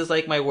now. This is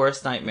like my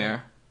worst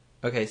nightmare.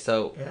 Okay,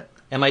 so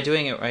am I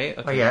doing it right?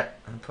 Okay. Oh yeah,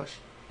 and push.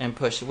 And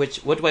push.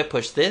 What do I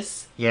push?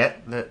 This? Yeah,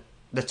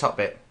 the top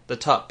bit. The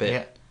top bit.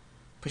 Yeah.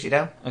 Push it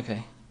down.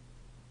 Okay.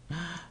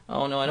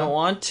 Oh no, I don't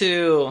want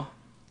to.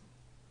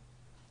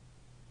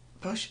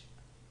 Push.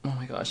 Oh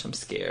my gosh, I'm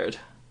scared.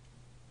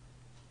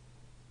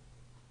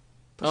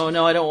 Oh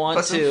no, I don't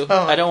want to.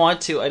 I don't want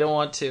to. I don't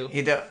want to.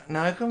 You don't?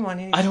 No, come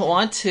on. I don't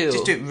want to.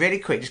 Just do it really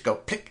quick. Just go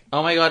click.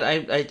 Oh my god,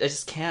 I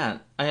just can't.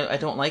 I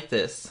don't like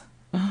this.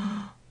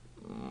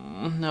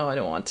 No, I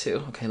don't want to.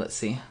 Okay, let's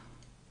see.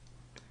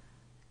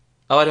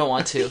 Oh, I don't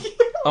want to.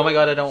 Oh my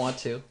god, I don't want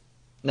to.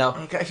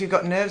 No. If you've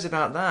got nerves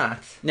about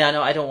that.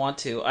 No, I don't want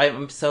to.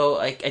 I'm so...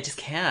 I just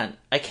can't.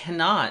 I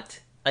cannot.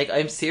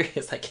 I'm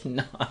serious. I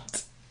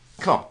cannot.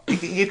 Come on.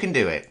 You can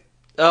do it.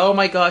 Oh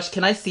my gosh.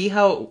 Can I see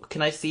what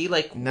actually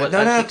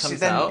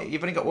comes out?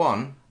 You've only got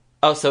one.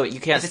 Oh, so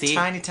you can't see? It's a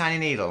tiny, tiny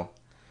needle.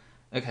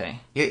 Okay.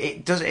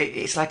 It does.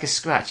 It's like a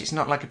scratch. It's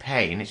not like a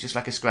pain. It's just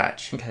like a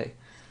scratch. Okay.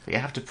 But you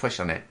have to push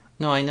on it.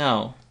 No, I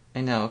know.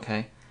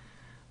 Okay.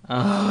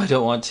 Oh, I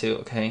don't want to.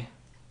 Okay.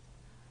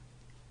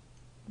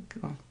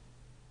 Come on.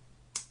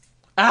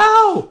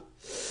 Ow!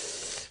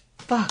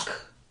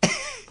 Fuck.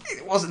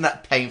 It wasn't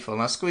that painful.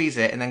 Now squeeze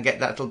it and then get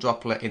that little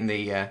droplet in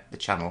the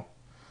channel.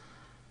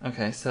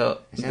 Okay,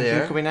 so Is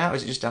anything coming out, or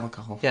is it just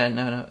alcohol? Yeah,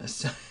 no.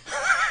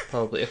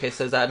 Probably. Okay,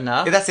 so is that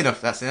enough? Yeah, that's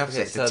enough.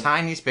 Okay, it's so the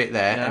tiniest bit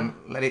there, yeah. and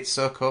let it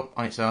soak up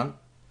on its own.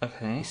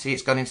 Okay. You see,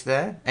 it's gone into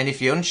there. And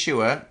if you're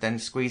unsure, then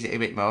squeeze it a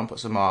bit more and put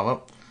some more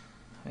up.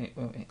 Wait.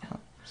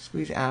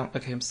 Squeeze it out.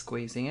 Okay, I'm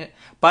squeezing it.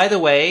 By the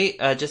way,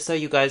 just so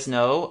you guys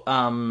know,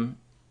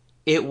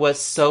 it was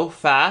so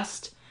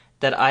fast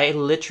that I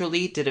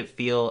literally didn't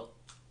feel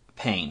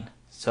pain.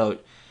 So,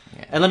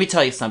 Yeah. and let me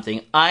tell you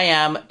something. I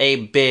am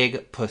a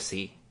big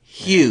pussy.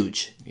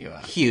 Huge. You are.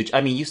 Huge.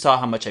 I mean, you saw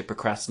how much I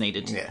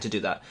procrastinated Yeah. to do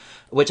that.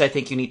 Which I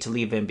think you need to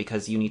leave in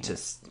because you need to.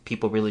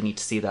 People really need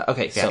to see that.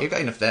 Okay, Yeah, so you've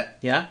got enough there.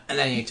 yeah, And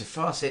then you need to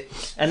force it.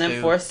 and then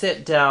to- force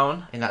it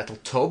down. in that little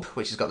tub,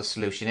 which has got the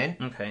solution in.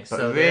 Okay, But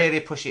so really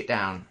push it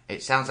down.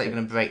 It sounds like you're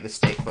going to break the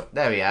stick, but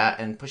there we are,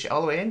 and push it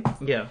all the way in.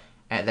 Yeah.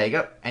 And there you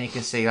go. And you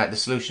can see like the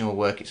solution will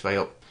work its way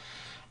up,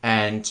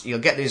 and you'll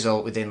get the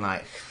result within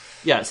like.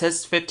 Yeah, it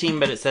says 15,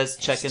 but it says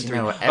check in you 3.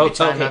 know what, every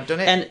time I've done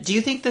it- And do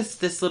you think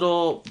this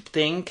little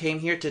thing came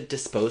here to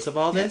dispose of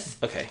all this?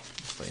 Okay.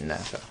 Put in there.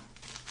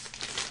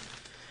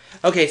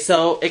 Okay,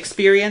 so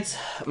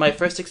my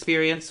first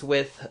experience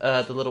with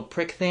the little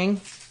prick thing,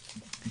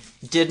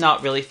 did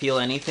not really feel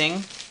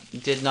anything.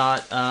 Did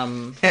not,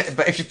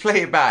 But if you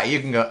play it back, you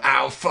can go,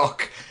 "Ow,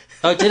 fuck."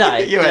 Oh, did I?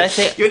 you Did I went,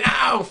 say... you went,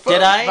 "Ow, fuck."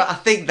 Did I? But I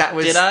think that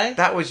was Did I?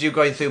 that was you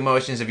going through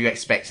motions of you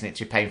expecting it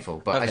to be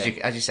painful. But Okay.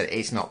 as you said,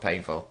 it's not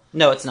painful.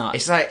 No, it's not.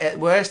 It's like at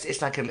worst,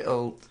 it's like a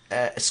little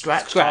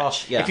scratch.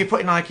 Scratch, Or yeah. If you're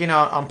putting like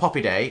on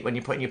Poppy Day when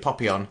you're putting your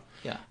poppy on,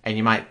 Yeah. and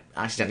you might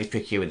accidentally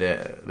prick you with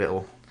a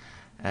little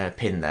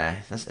pin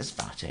there. That's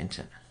about it, isn't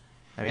it?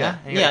 There we are.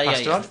 And you got the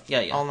plaster on?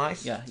 Yeah. All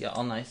nice. Yeah,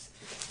 all nice.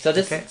 So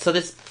this Okay.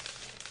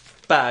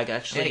 bag Yeah,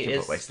 actually you can is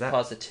put waste of that.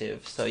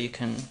 positive, so you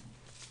can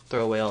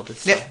throw away all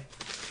this Yeah. stuff.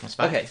 That's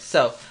fine. Okay,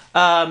 so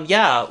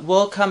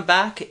we'll come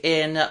back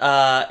in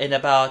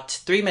about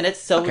 3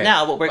 minutes. So Okay.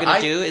 now what we're But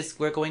going to I- do is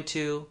we're going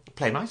to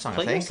Play my song,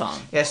 Play I think. your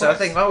song, Yeah, of so I course.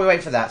 think while we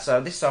wait for that, so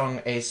this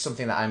song is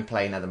something that I'm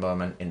playing at the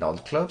moment in all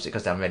the clubs. It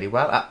goes down really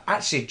well. I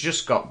actually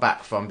just got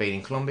back from being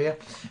in Colombia,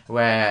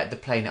 where they're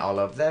playing it all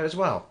over there as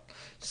well.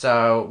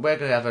 So we're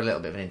going to have a little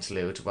bit of an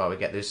interlude while we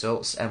get the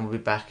results, and we'll be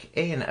back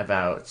in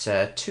about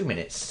 2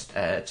 minutes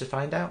to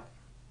find out.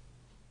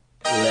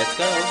 let's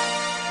go.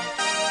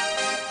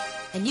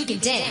 And you can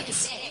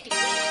dance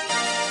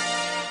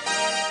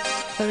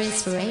for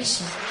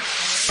inspiration.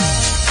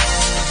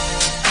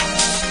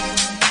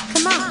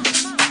 Come on.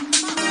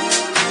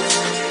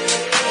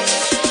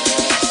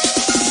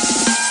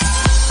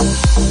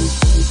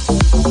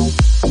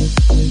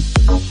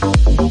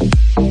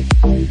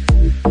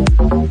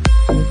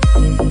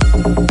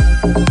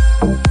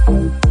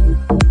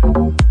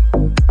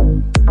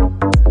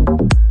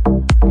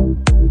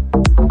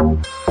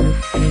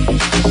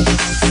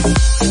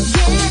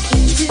 Get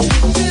into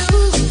the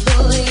groove,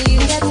 boy. You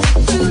got to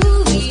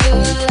prove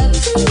your love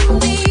to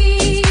me.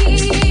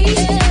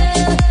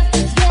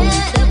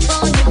 Get up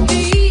on your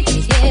feet,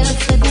 yeah,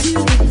 step to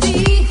the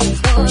beat,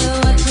 boy.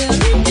 What will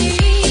it be?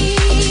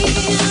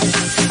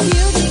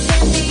 Music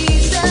can be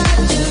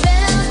such a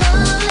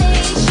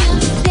revelation.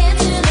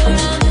 Dancing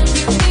around,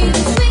 give me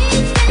the sweet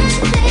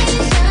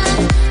sensation.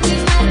 We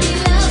might be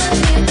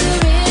lovers if the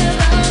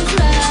rhythm's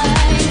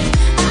right.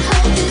 I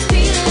hope this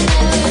feeling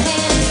never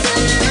ends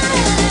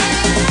tonight.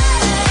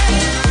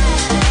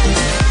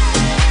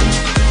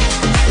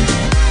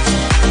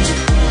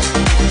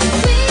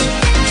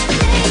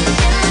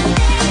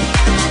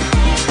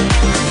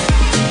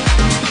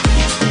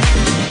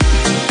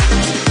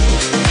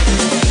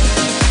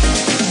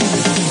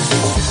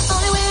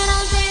 Only when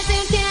I'm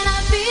dancing can I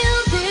feel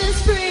this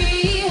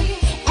free.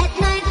 At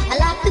night I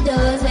lock the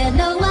doors where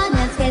no one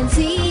else can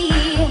see.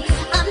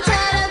 I'm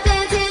tired of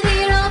dancing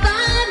here all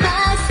by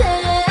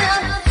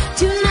myself.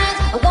 Tonight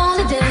I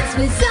wanna dance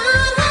with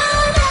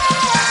someone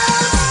else.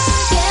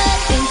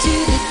 Get into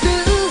the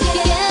groove,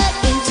 get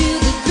into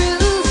the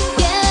groove,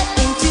 get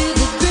into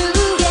the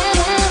groove, get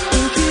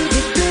into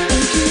the groove.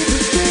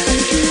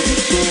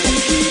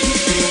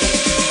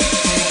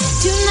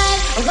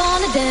 Tonight I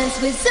wanna dance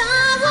with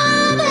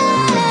someone else.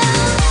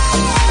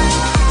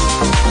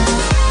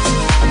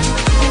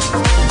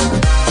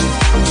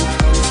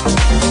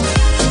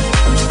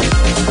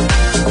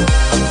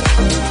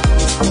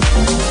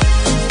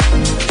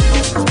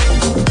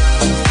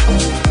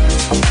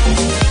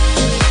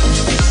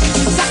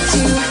 Got to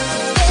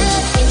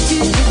get into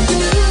the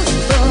groove,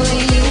 boy.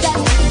 You got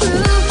to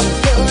prove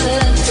your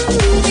love to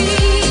me.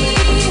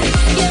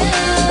 Yeah,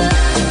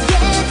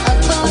 get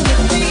up on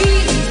your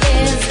feet,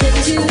 yeah, step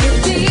to the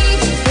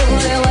beat,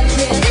 boy. What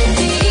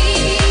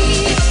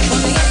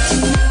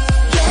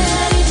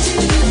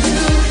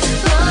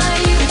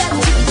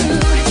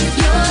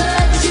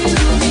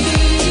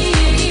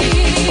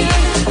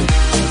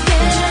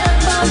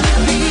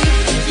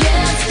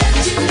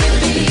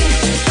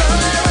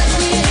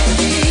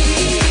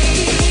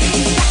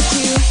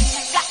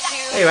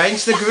Anyway,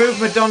 into the groove,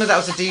 Madonna. That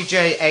was a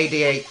DJ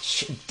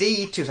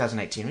ADHD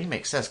 2018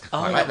 remix. That's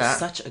quite like that.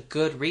 Such a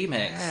good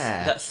remix.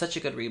 Yeah. That's such a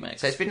good remix.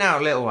 So it's been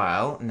out a little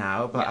while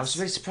now, but I was Yes.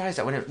 really surprised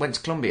that when it went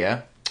to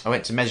Colombia, I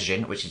went to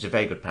Medellin, which is a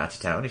very good party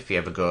town if you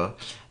ever go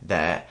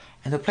there,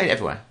 and they played it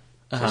everywhere.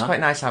 So it's quite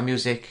nice how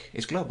music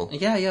is global.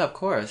 Yeah, of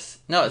course.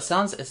 No, it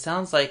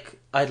sounds like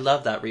I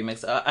love that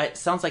remix. It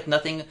sounds like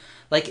nothing.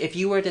 Like if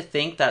you were to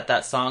think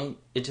that song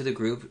Into the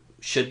Groove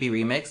should be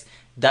remixed,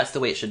 that's the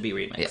way it should be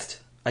remixed. Yeah.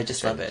 I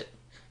just love it.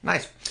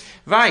 Nice.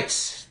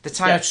 Right, the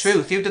time Yes. of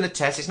truth. You've done the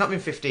test. It's not been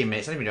 15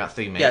 minutes. It's only been about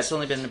 3 minutes. Yeah, it's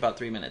only been about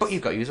 3 minutes. But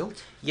you've got your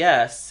result.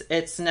 Yes,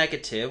 it's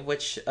negative,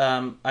 which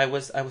I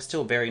was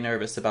still very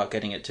nervous about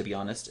getting it, to be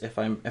honest. If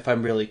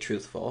I'm really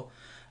truthful,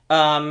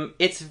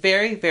 it's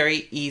very,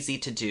 very easy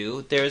to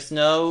do. There's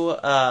no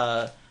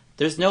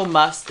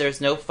must.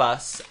 There's no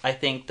fuss. I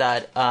think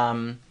that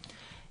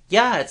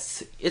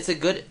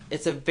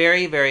it's a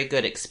very, very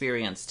good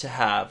experience to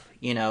have.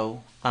 You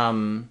know,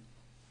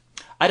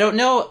 I don't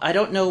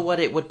know what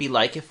it would be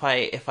like if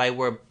I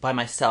were by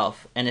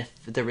myself and if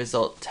the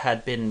result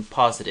had been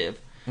positive.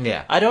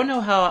 Yeah. I don't know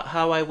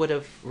how I would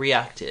have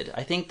reacted.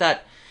 I think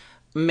that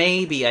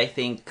maybe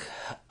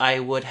I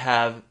would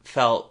have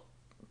felt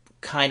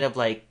kind of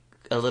like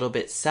a little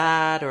bit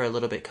sad or a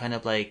little bit kind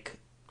of like,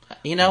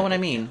 you know what I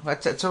mean? Well,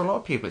 to a lot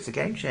of people, it's a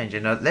game changer.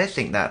 Now, they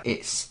think that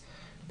it's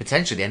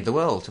potentially the end of the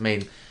world. I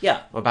mean,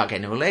 Yeah. what about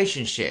getting a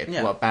relationship?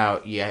 Yeah. What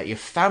about your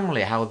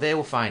family, how they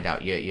will find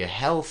out, your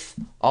health,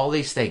 all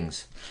these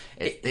things.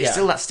 There's Yeah.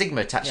 still that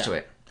stigma attached to Yeah.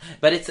 it.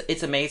 But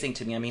it's amazing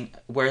to me. I mean,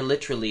 we're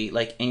literally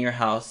like in your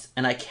house,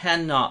 and I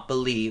cannot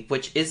believe,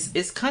 which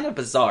is kind of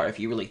bizarre if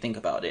you really think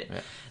about it.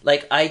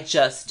 Like I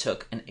just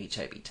took an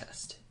HIV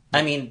test.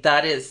 I mean,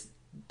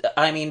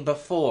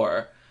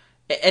 before,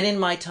 and in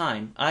my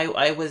time,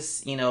 I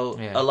was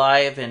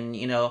alive, and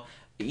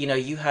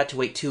you had to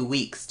wait 2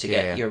 weeks to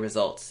get your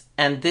results.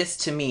 And this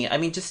to me, I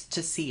mean, just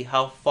to see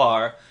how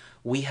far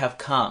we have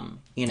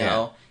come,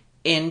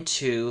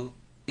 into.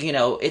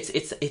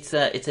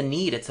 It's a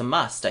need, it's a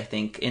must, I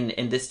think,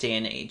 in this day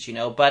and age,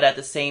 but at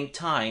the same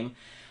time,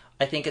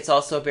 I think it's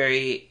also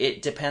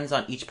it depends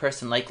on each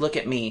person. Like, look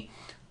at me.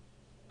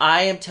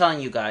 I am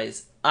telling you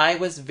guys, I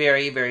was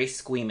very, very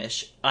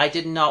squeamish. I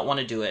did not want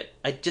to do it.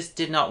 I just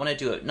did not want to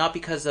do it. Not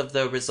because of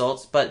the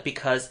results, but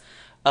because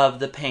of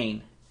the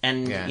pain.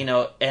 And,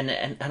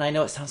 and I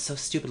know it sounds so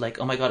stupid, like,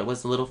 oh my God, it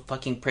was a little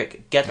fucking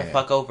prick. Get the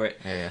fuck over it.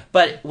 Yeah.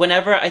 But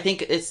whenever, I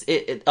think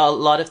a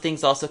lot of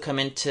things also come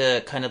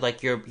into kind of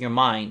like your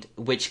mind,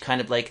 which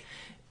kind of like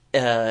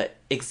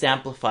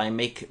exemplify,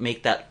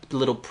 make that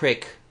little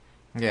prick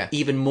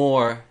even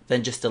more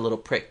than just a little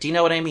prick. Do you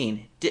know what I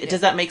mean?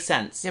 Does that make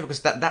sense? Yeah,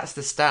 because that's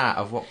the start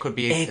of what could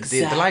be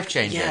the life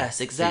changer.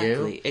 Yes,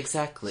 exactly,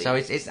 exactly. So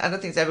it's I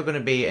don't think it's ever going to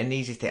be an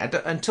easy thing.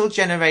 Until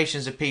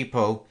generations of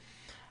people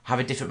have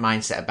a different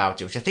mindset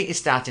about it, which I think is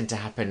starting to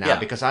happen now,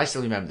 because I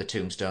still remember the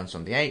Tombstones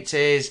from the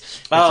 80s.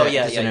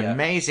 There's an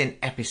amazing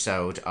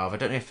episode of, I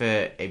don't know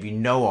if you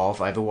know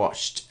of, I ever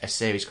watched a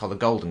series called The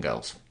Golden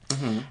Girls.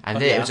 Mm-hmm.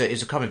 And it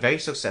was a comedy, very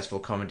successful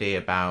comedy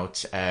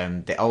about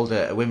the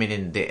older women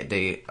in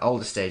the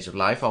older stage of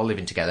life all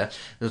living together.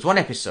 There was one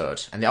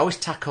episode, and they always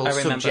tackled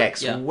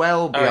subjects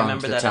well beyond I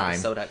remember the that time.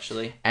 episode,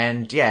 actually.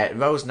 And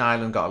Rose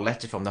Nyland got a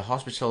letter from the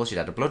hospital. She'd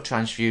had a blood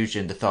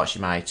transfusion. They thought she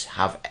might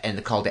have, and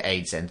they called it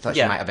AIDS, and thought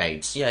she might have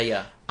AIDS.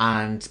 Yeah.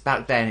 And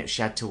back then,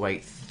 she had to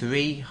wait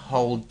 3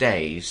 whole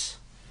days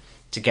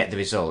to get the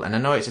result. And I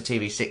know it's a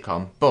TV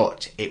sitcom,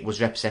 but it was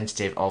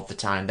representative of the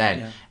time then.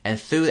 Yeah. And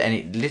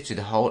it literally,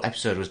 the whole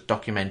episode was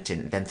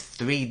documenting then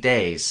 3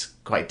 days,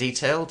 quite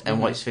detailed,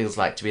 and what it feels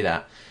like to be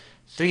that.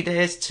 3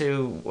 days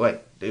to,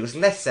 it was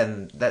less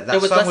than, that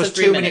song was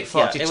 2 minutes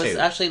 42. Yeah, it was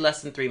actually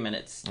less than 3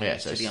 minutes,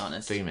 to be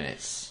honest. 3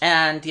 minutes.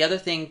 And the other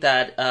thing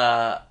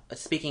that,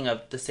 speaking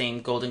of the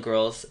same Golden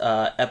Girls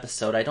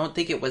episode, I don't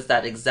think it was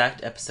that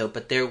exact episode,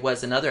 but there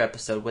was another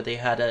episode where they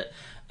had a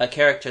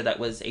character that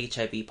was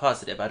HIV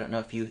positive. I don't know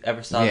if you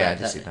ever saw that. Yeah, I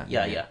did see that.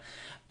 Yeah.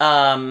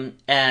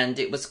 And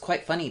it was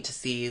quite funny to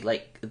see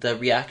like the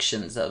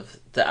reactions of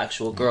the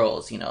actual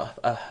girls,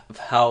 of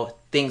how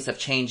things have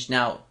changed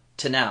now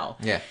to now.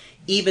 Yeah.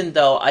 Even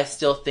though I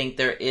still think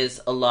there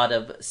is a lot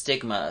of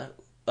stigma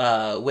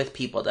with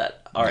people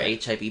that are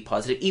HIV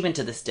positive, even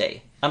to this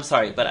day. I'm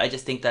sorry, but I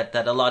just think that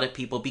a lot of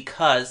people,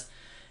 because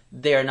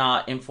they're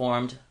not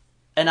informed,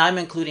 and I'm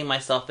including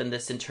myself in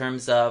this in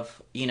terms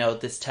of,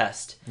 this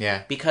test.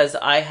 Yeah. Because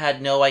I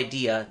had no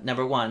idea,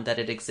 number one, that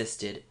it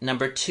existed.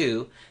 Number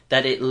two,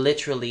 that it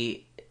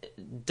literally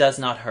does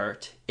not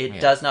hurt. It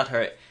does not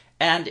hurt.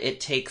 And it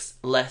takes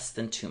less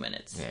than 2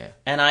 minutes. Yeah.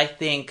 And I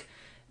think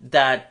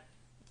that,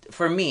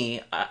 for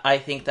me, I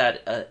think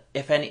that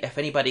if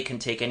anybody can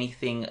take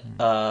anything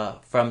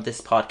from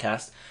this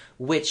podcast,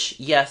 which,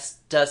 yes,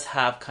 does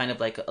have kind of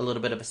like a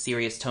little bit of a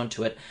serious tone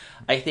to it,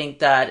 I think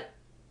that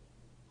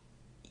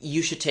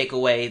you should take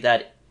away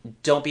that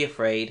don't be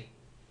afraid,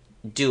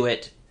 do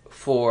it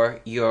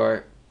for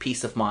your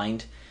peace of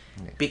mind,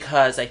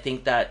 because I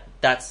think that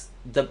that's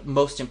the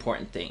most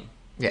important thing.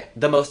 Yeah.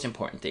 The most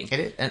important thing. It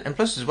is. And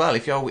plus as well,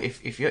 if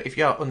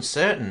you're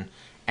uncertain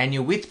and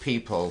you're with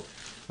people,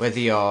 whether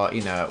you're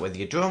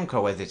drunk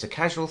or whether it's a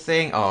casual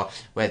thing or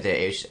whether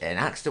it's an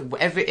accident,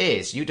 whatever it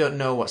is, you don't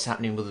know what's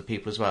happening with other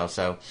people as well.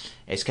 So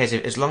it's a case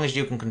of, as long as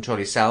you can control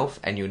yourself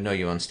and you know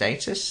your own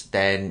status,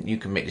 then you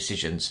can make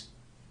decisions,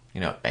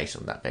 based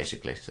on that,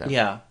 basically. So.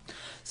 Yeah.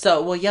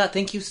 So, well, yeah,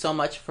 thank you so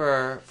much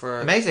for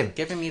Amazing.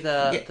 Giving me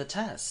the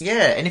test.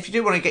 Yeah, and if you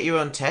do want to get your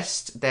own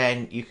test,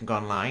 then you can go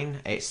online.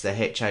 It's the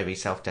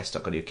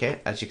hivselftest.co.uk.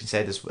 As you can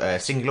say,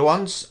 there's singular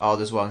ones, or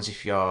there's ones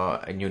if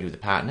you're newly with a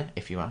partner.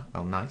 If you are,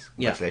 well, nice.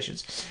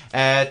 Congratulations.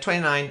 Yeah.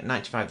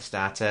 $29.95 the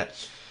starter.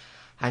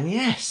 And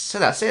yes, so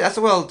that's it. That's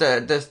the World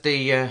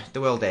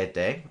World AIDS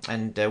Day.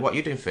 And what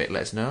you're doing for it,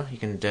 let us know. You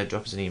can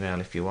drop us an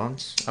email if you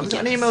want. Have we got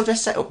an email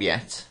address set up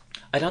yet?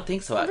 I don't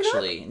think so,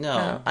 actually.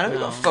 No. I know we've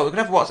got to go. We're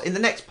going to have in the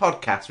next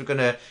podcast, we're going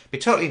to be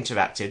totally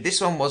interactive. This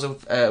one was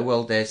a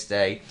World AIDS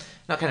Day.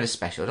 Not kind of a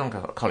special. I don't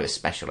want to call it a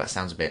special. That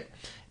sounds a bit...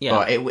 Yeah.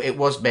 But it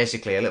was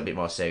basically a little bit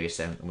more serious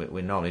than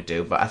we normally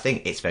do. But I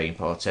think it's very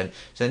important.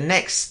 So the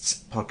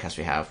next podcast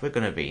we have, we're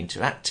going to be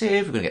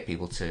interactive. We're going to get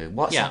people to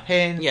WhatsApp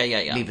in.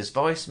 Leave us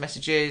voice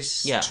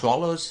messages. Yeah.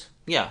 Troll us.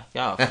 Yeah,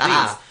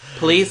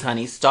 please,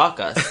 honey, stalk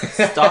us.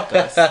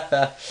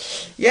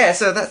 Yeah,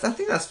 so I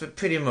think that's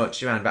pretty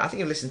much around. But I think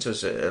you've listened to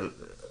us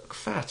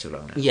far too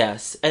long now.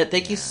 Yes,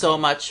 thank you so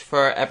much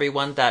for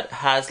everyone that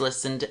has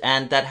listened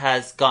and that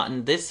has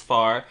gotten this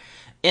far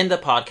in the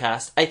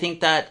podcast. I think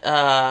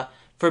that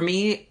for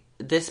me,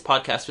 this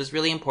podcast was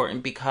really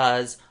important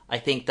because I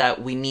think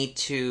that we need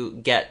to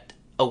get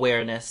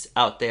awareness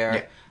out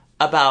there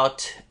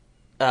about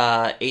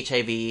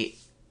HIV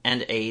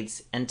and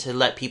AIDS, and to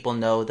let people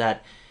know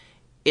that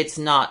it's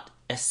not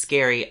as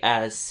scary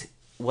as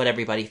what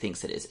everybody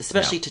thinks it is,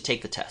 especially to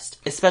take the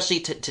test.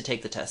 To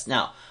take the test.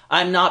 Now,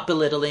 I'm not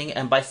belittling,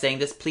 and by saying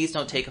this, please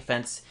don't take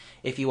offense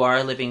if you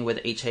are living with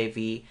HIV.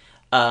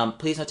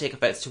 Please don't take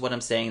offense to what I'm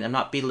saying. I'm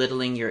not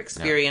belittling your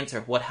experience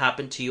or what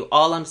happened to you.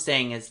 All I'm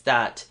saying is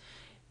that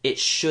it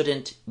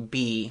shouldn't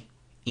be,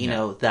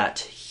 that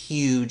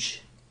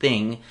huge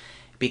thing,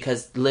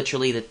 because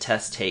literally the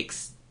test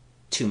takes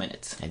 2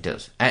 minutes. It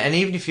does. And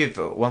even if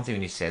one thing we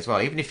need to say as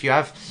well, even if you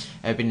have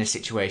been in a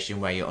situation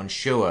where you're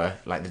unsure,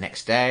 like the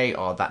next day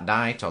or that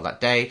night or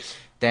that day,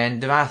 then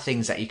there are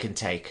things that you can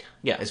take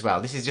as well.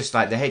 This is just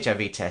like the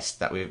HIV test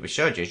that we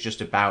showed you. It's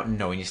just about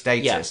knowing your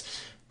status. Yeah.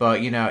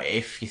 But,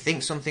 if you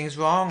think something's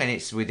wrong and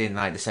it's within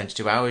like the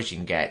 72 hours, you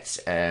can get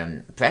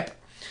PrEP,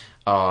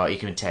 or you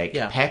can take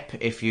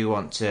PEP if you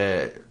want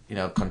to...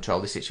 control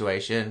the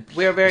situation.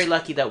 We're very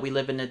lucky that we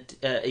live in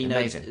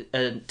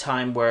a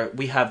time where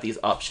we have these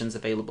options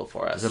available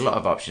for us. There's a lot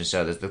of options.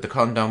 So there's the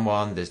condom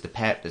one, there's the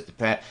PEP, there's the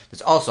PrEP,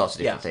 there's all sorts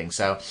of different things.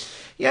 So,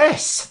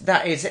 yes,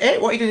 that is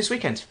it. What are you doing this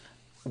weekend?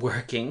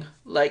 Working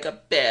like a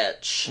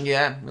bitch.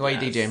 Yeah, what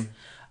are you DJing?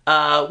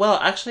 Well,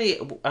 actually,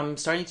 I'm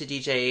starting to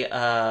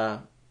DJ...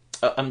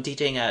 I'm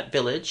DJing at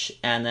Village,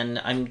 and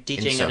then I'm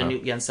DJing at a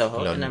new in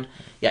Soho, London.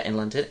 And in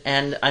London,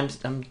 and I'm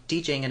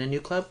DJing in a new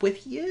club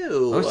with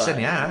you. Oh,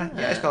 yeah,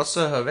 it's called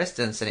Soho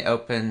Residence, and it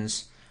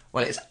opens.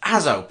 Well, it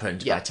has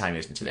opened by the time you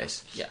listen to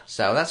this. Yeah,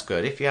 so that's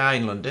good. If you are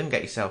in London,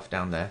 get yourself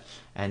down there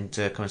and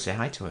come and say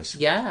hi to us.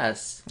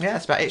 Yes. Yeah,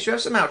 that's about it. Should we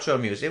have some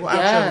outro music? What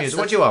outro music?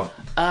 What do you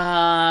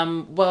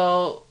want?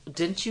 Well,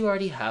 didn't you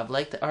already have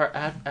our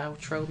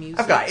outro music?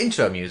 I've got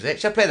intro music.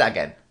 Shall I play that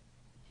again?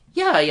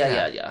 Yeah.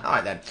 All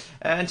right, then.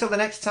 Until the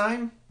next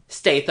time...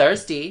 Stay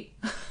thirsty.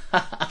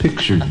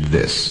 Picture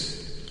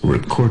this. A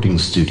recording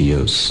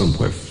studio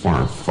somewhere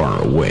far,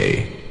 far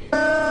away.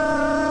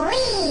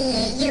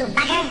 You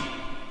bugger.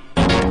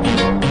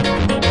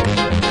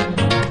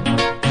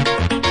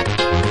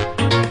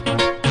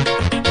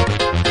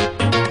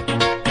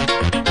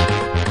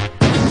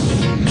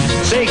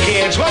 Say,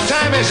 kids, what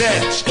time is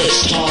it?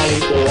 It's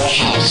time for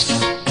house.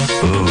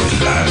 Ooh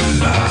la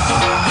la.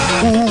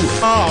 Ooh,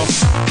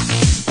 off.